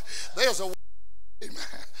God. There's a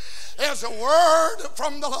word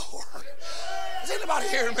from the Lord. Is anybody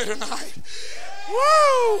hearing me tonight?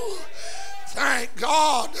 Woo! Thank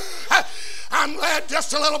God. I'm glad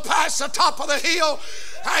just a little past the top of the hill,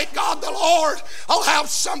 thank God the Lord will have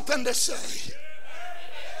something to say.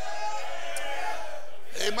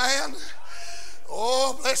 Amen.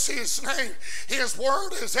 Oh, bless his name. His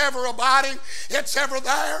word is ever abiding. It's ever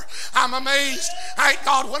there. I'm amazed. Thank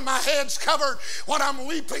God, when my head's covered, when I'm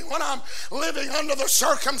weeping, when I'm living under the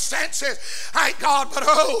circumstances. Thank God, but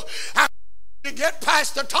oh, you get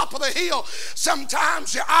past the top of the hill,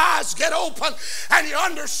 sometimes your eyes get open and you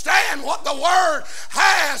understand what the word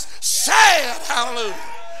has said. Hallelujah.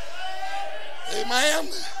 Amen.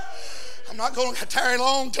 I'm not going to tarry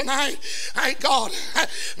long tonight. Thank God.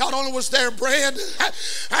 Not only was there bread,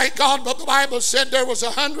 thank God, but the Bible said there was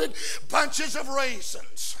 100 bunches of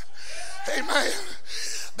raisins. Amen.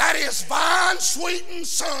 That is vine sweetened,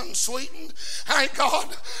 sun sweetened. Thank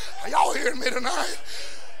God. Are y'all hearing me tonight?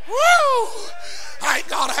 Woo! Ain't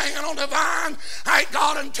God hanging on the vine? Ain't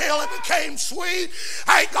God until it became sweet?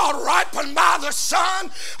 Ain't God ripened by the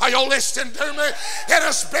sun? Are you listening to me? It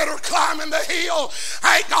is bitter climbing the hill.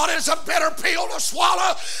 Ain't God is a bitter pill to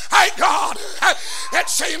swallow? Ain't God? It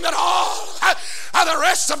seemed that all the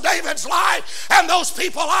rest of David's life and those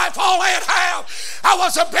people's life, all they'd have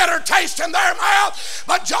was a bitter taste in their mouth.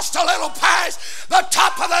 But just a little past the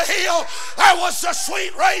top of the hill, there was the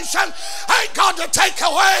sweet raisin. Ain't God to take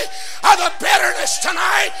away the bitterness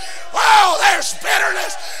tonight? Oh, there's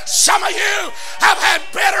bitterness. Some of you have had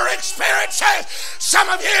bitter experiences. Some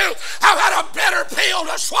of you have had a bitter pill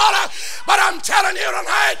to swallow. But I'm telling you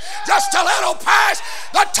tonight, just a little past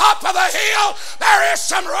the top of the hill, there is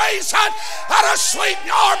some raisin that'll sweeten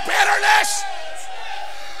your bitterness.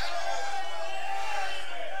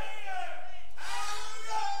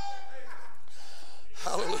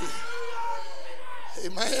 Hallelujah.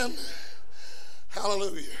 Amen.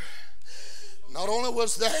 Hallelujah. Not only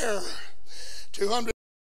was there 200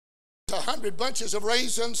 to 100 bunches of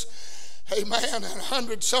raisins, amen, and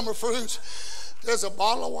 100 summer fruits, there's a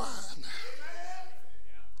bottle of wine.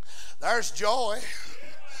 There's joy.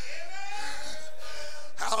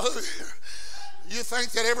 Hallelujah. You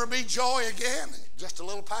think there'd ever be joy again? Just a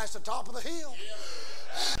little past the top of the hill.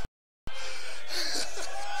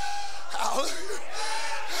 Hallelujah.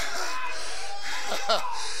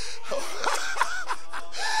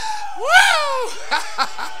 Woo!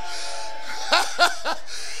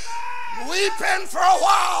 Weeping for a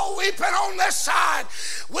while, weeping on this side,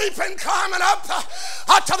 weeping climbing up to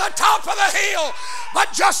the top of the hill,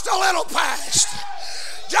 but just a little past,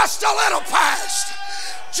 just a little past,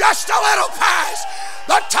 just a little past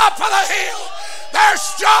the top of the hill,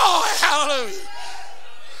 there's joy. Hallelujah.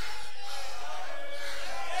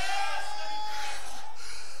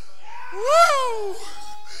 Woo!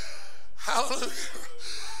 Hallelujah.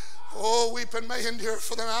 Oh, weeping may endure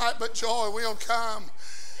for the night, but joy will come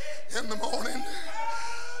in the morning.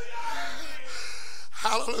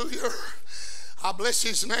 Hallelujah. I bless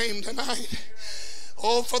his name tonight.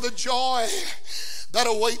 Oh, for the joy that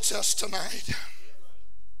awaits us tonight.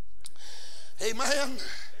 Amen.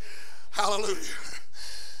 Hallelujah.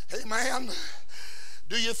 Amen.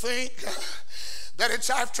 Do you think that it's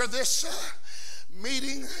after this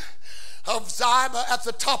meeting of Ziba at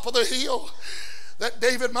the top of the hill that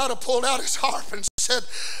David might have pulled out his harp and said,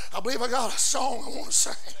 I believe I got a song I want to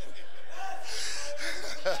sing?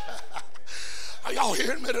 Are y'all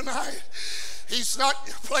hearing me tonight? He's not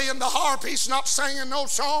playing the harp. He's not singing no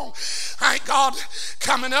song. Thank God,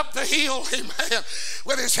 coming up the hill, amen,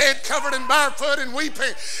 with his head covered and barefoot and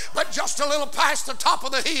weeping. But just a little past the top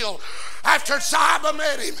of the hill, after Ziba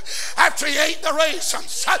met him, after he ate the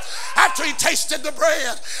raisins, after he tasted the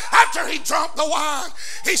bread, after he drank the wine,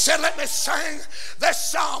 he said, let me sing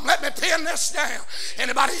this psalm. Let me pen this down.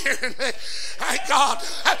 Anybody hearing me? Thank God.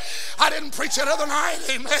 I didn't preach it the other night,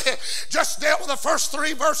 amen. Just dealt with the first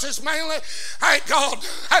 3 verses mainly. Thank God.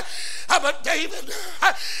 But David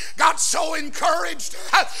got so encouraged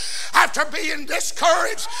after being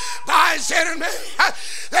discouraged by his enemy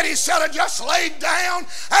that he said, I just laid down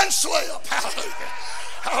and slept. Hallelujah.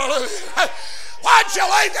 Hallelujah. Why'd you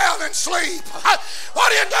lay down and sleep?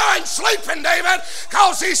 What are you doing sleeping, David?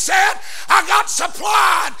 Because he said, I got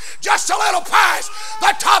supplied just a little past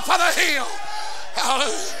the top of the hill.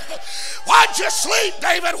 Hallelujah. Why'd you sleep,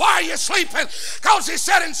 David? Why are you sleeping? Because he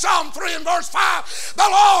said in Psalm 3 and verse 5, the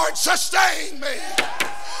Lord sustained me.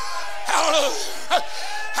 Hallelujah.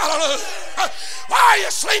 Hallelujah. Why are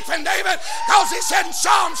you sleeping, David? Because he said in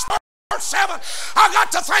Psalms 7, I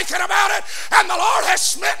got to thinking about it, and the Lord has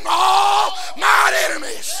smitten all mine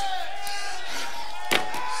enemies.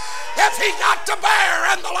 If he got the bear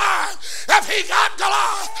and the lion, if he got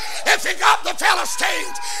Goliath, if he got the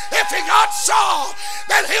Philistines, if he got Saul,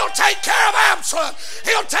 then he'll take care of Absalom.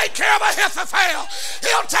 He'll take care of Ahithophel.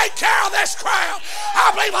 He'll take care of this crowd.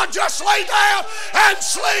 I believe I'll just lay down and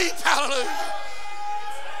sleep. Hallelujah.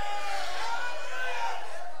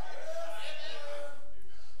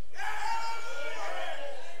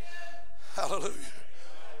 Hallelujah.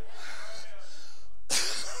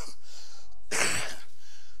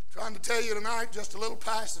 Trying to tell you tonight, just a little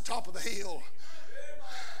past the top of the hill,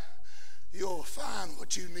 you'll find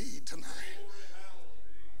what you need tonight.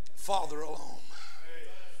 Farther along.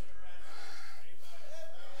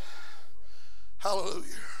 Hallelujah.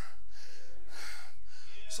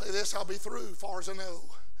 Say this, I'll be through, far as I know.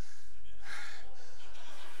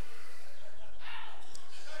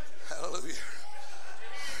 Hallelujah.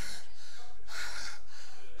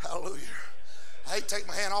 Hallelujah. I hate to take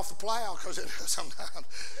my hand off the plow because it sometimes.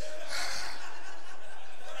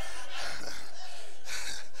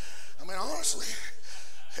 mean, honestly,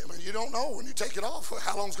 I mean, you don't know when you take it off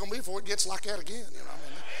how long it's going to be before it gets like that again. You know what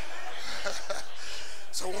I mean?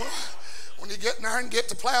 So when you get in there and get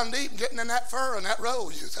to plowing deep and getting in that fur and that row,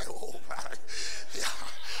 you say, oh, yeah.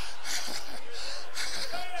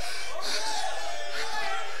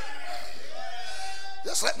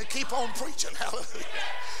 Just let me keep on preaching. Hallelujah.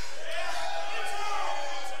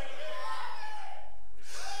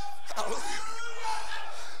 Hallelujah.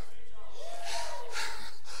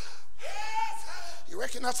 You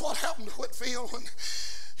reckon that's what happened to Whitfield when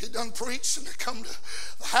he done preached and they come to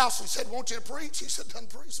the house and said, want you to preach? He said, done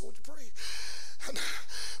preach, so want you to preach? And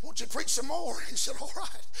want you to preach some more? He said, all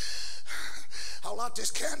right. I'll light this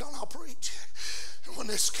candle and I'll preach. And when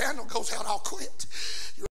this candle goes out, I'll quit.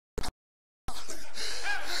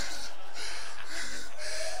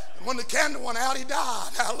 And when the candle went out, he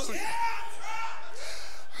died. Hallelujah.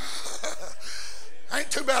 Ain't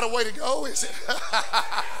too bad a way to go, is it?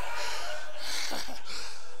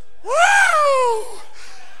 Woo!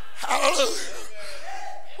 Hallelujah.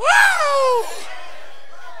 Woo!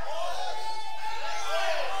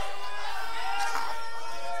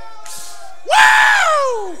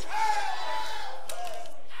 Woo!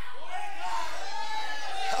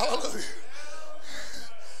 Hallelujah.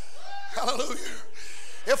 Hallelujah.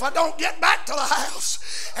 If I don't get back to the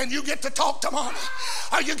house and you get to talk to mama,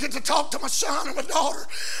 or you get to talk to my son or my daughter,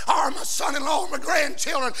 or my son-in-law or my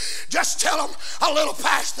grandchildren, just tell them a little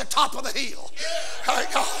past the top of the hill.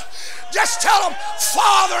 Thank God. Just tell them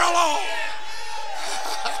farther along.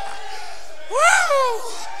 Woo!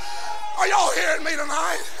 Are y'all hearing me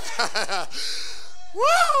tonight?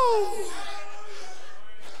 Woo!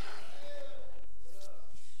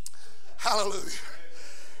 Hallelujah.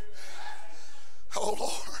 Oh,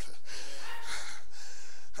 Lord.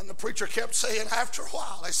 And the preacher kept saying after a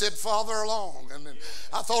while, they said farther along. And then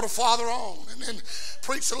I thought of farther on. And then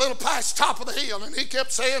preached a little past the top of the hill. And he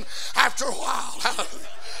kept saying after a while. Hallelujah.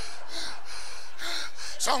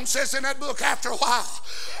 Song says in that book, after a while.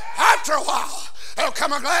 After a while. There'll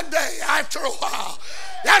come a glad day after a while.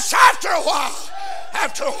 Yes, after a while.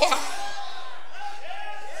 After a while.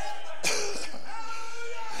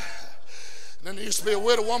 And then there used to be a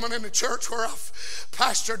widow woman in the church where I've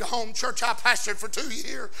pastored the home church. I pastored for 2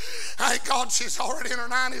 years. Thank God she's already in her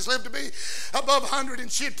 90s, lived to be above 100,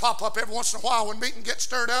 and she'd pop up every once in a while when meeting gets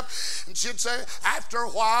stirred up, and she'd say, after a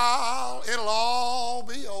while, it'll all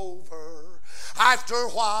be over. After a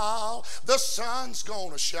while, the sun's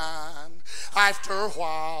gonna shine. After a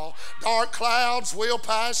while, dark clouds will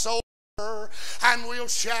pass over, and we'll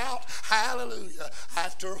shout hallelujah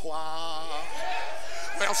after a while.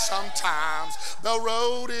 Well, sometimes the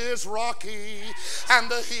road is rocky and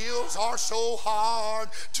the hills are so hard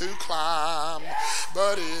to climb.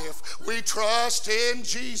 But if we trust in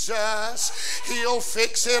Jesus, He'll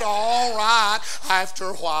fix it all right after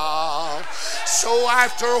a while. So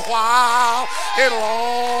after a while, it'll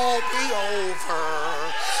all be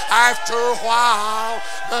over. After a while,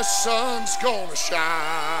 the sun's gonna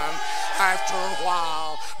shine. After a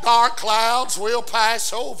while, dark clouds will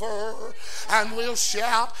pass over, and we'll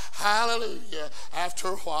shout hallelujah after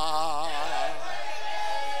a while.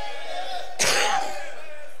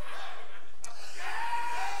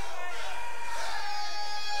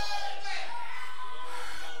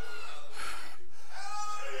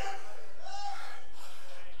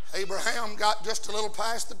 Abraham got just a little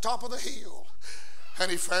past the top of the hill,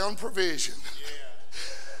 and he found provision.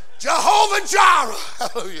 Jehovah Jireh,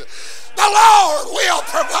 hallelujah. The Lord will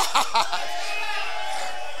provide.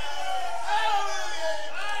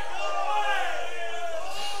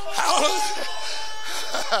 Hallelujah.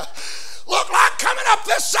 Look like coming up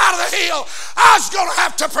this side of the hill, I was going to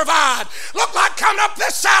have to provide. Look like coming up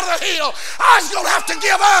this side of the hill, I was going to have to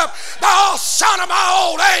give up the old son of my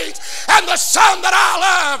old age and the son that I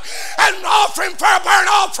love and offering for a burnt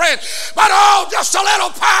offering. But oh, just a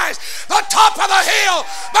little past the top of the hill,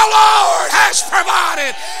 the Lord has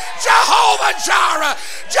provided. Jehovah Jireh,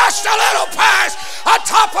 just a little past the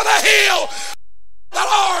top of the hill, the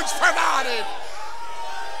Lord's provided.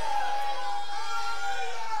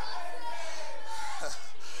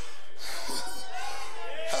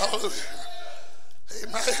 Hallelujah.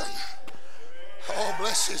 Amen. Oh,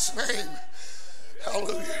 bless His name.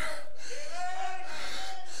 Hallelujah.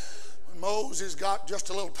 When Moses got just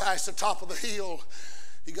a little past the top of the hill,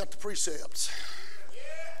 he got the precepts.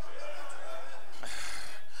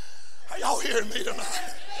 Are y'all hearing me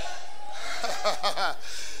tonight?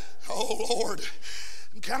 Oh, Lord.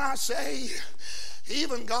 And can I say, He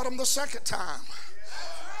even got them the second time.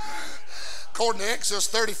 According to Exodus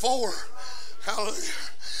 34, Hallelujah.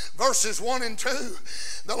 Verses 1 and 2,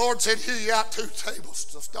 the Lord said, hew ye out 2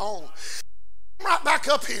 tables of stone. Right back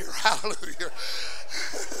up here. Hallelujah.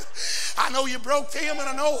 I know you broke them, and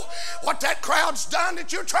I know what that crowd's done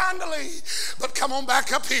that you're trying to lead. But come on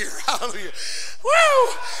back up here. Hallelujah.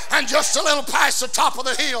 Woo! And just a little past the top of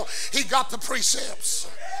the hill, he got the precepts.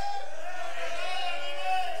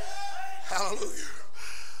 Hallelujah.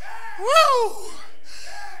 Woo!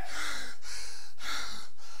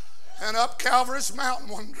 And up Calvary's mountain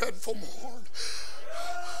one dreadful morn,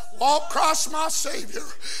 walk across my Savior,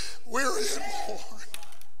 weary and worn.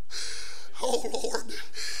 Oh Lord,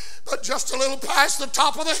 but just a little past the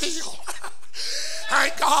top of the hill,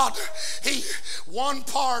 thank God, he won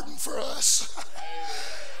pardon for us.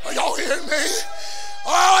 Are y'all hearing me?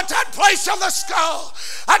 Oh, at that place of the skull,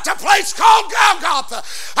 at the place called Golgotha,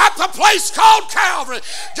 at the place called Calvary,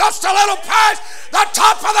 just a little past the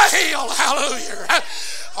top of the hill. Hallelujah.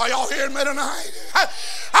 Are y'all hearing me tonight?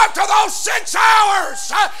 After those 6 hours,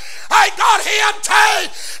 thank God he obtained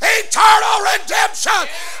eternal redemption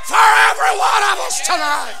for every one of us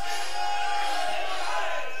tonight.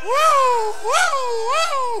 Woo, woo,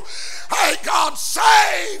 woo. Thank God,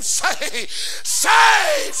 save, save,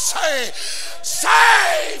 save, save,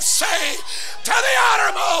 save, save to the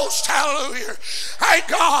uttermost. Hallelujah. Thank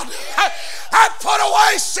God. I put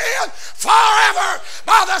away sin forever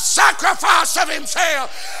by the sacrifice of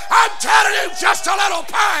himself. I'm telling you, just a little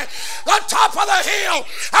past the top of the hill,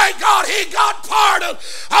 thank God he got pardon.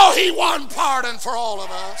 Oh, he won pardon for all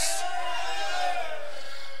of us.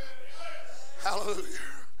 Hallelujah.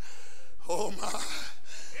 Oh my.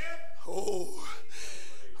 Oh,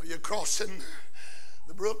 are you crossing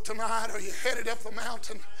the brook tonight? Are you headed up the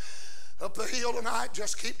mountain, up the hill tonight?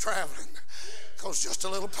 Just keep traveling, because just a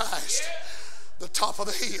little past the top of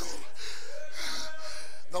the hill,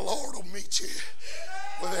 the Lord will meet you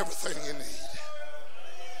with everything you need.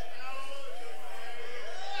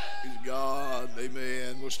 Praise God.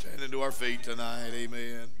 Amen. We're standing to our feet tonight.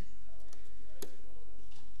 Amen.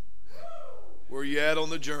 Where you at on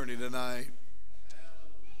the journey tonight?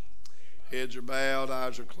 Heads are bowed,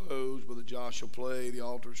 eyes are closed. Brother Josh will play. The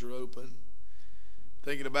altars are open.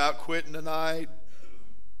 Thinking about quitting tonight.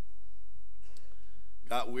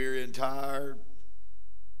 Got weary and tired.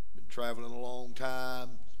 Been traveling a long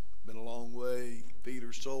time. Been a long way. Feet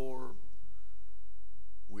are sore.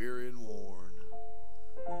 Weary and worn.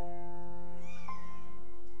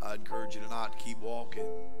 I encourage you tonight to keep walking.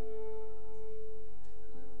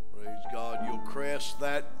 Praise God. You'll crest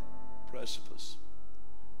that precipice.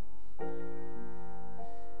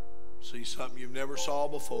 See something you've never saw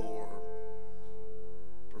before.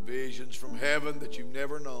 Provisions from heaven that you've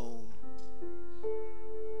never known.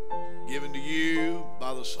 Given to you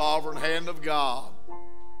by the sovereign hand of God.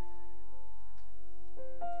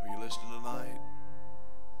 Are you listening tonight?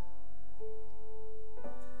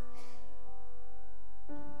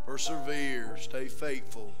 Persevere. Stay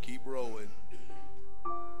faithful. Keep rowing.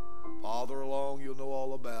 Farther along, you'll know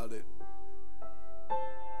all about it.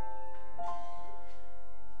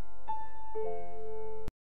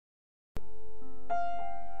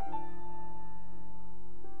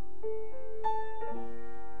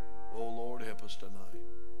 Oh Lord, help us tonight.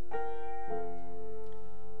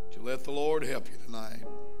 Would you let the Lord help you tonight?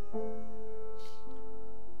 Would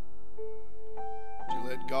you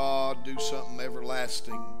let God do something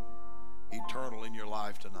everlasting, eternal in your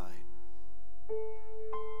life tonight?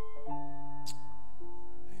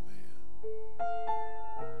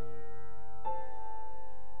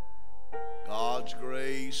 God's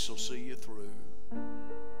grace will see you through.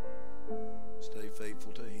 Stay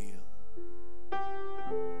faithful to Him. Oh,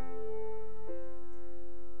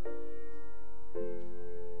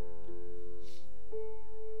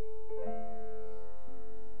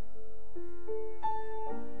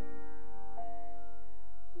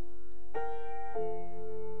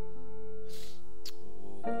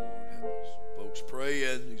 Lord, help us. Folks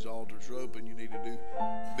praying, these altars are open. You need to do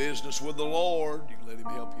business with the Lord. You can let Him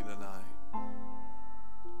help you tonight.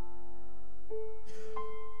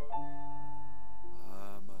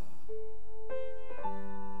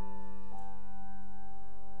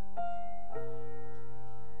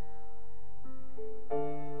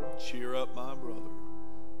 Cheer up, my brother.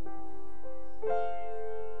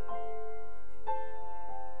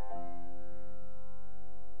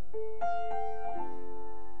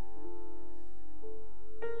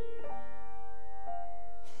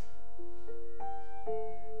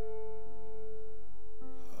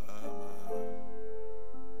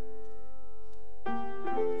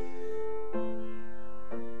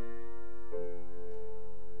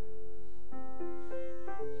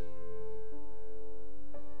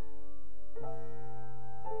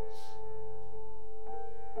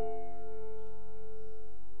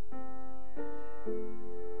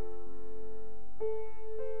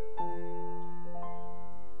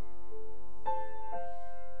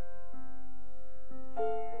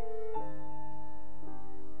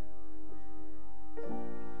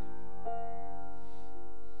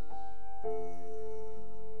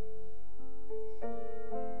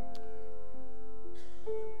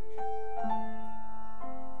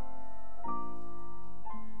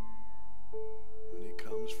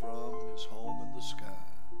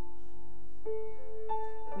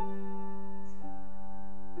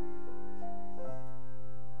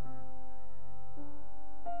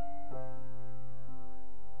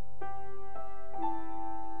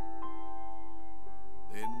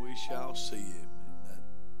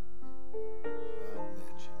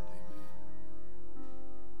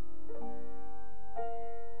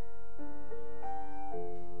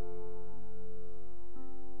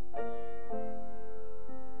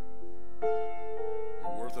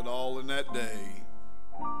 that day.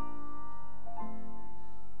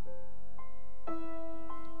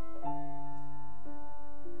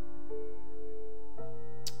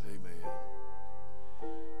 Amen.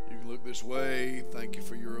 You can look this way. Thank you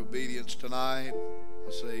for your obedience tonight.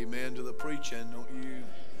 I say amen to the preaching, don't you?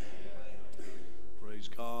 Praise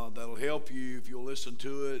God. That'll help you if you'll listen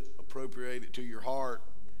to it, appropriate it to your heart.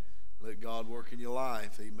 Let God work in your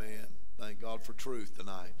life. Amen. Thank God for truth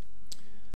tonight.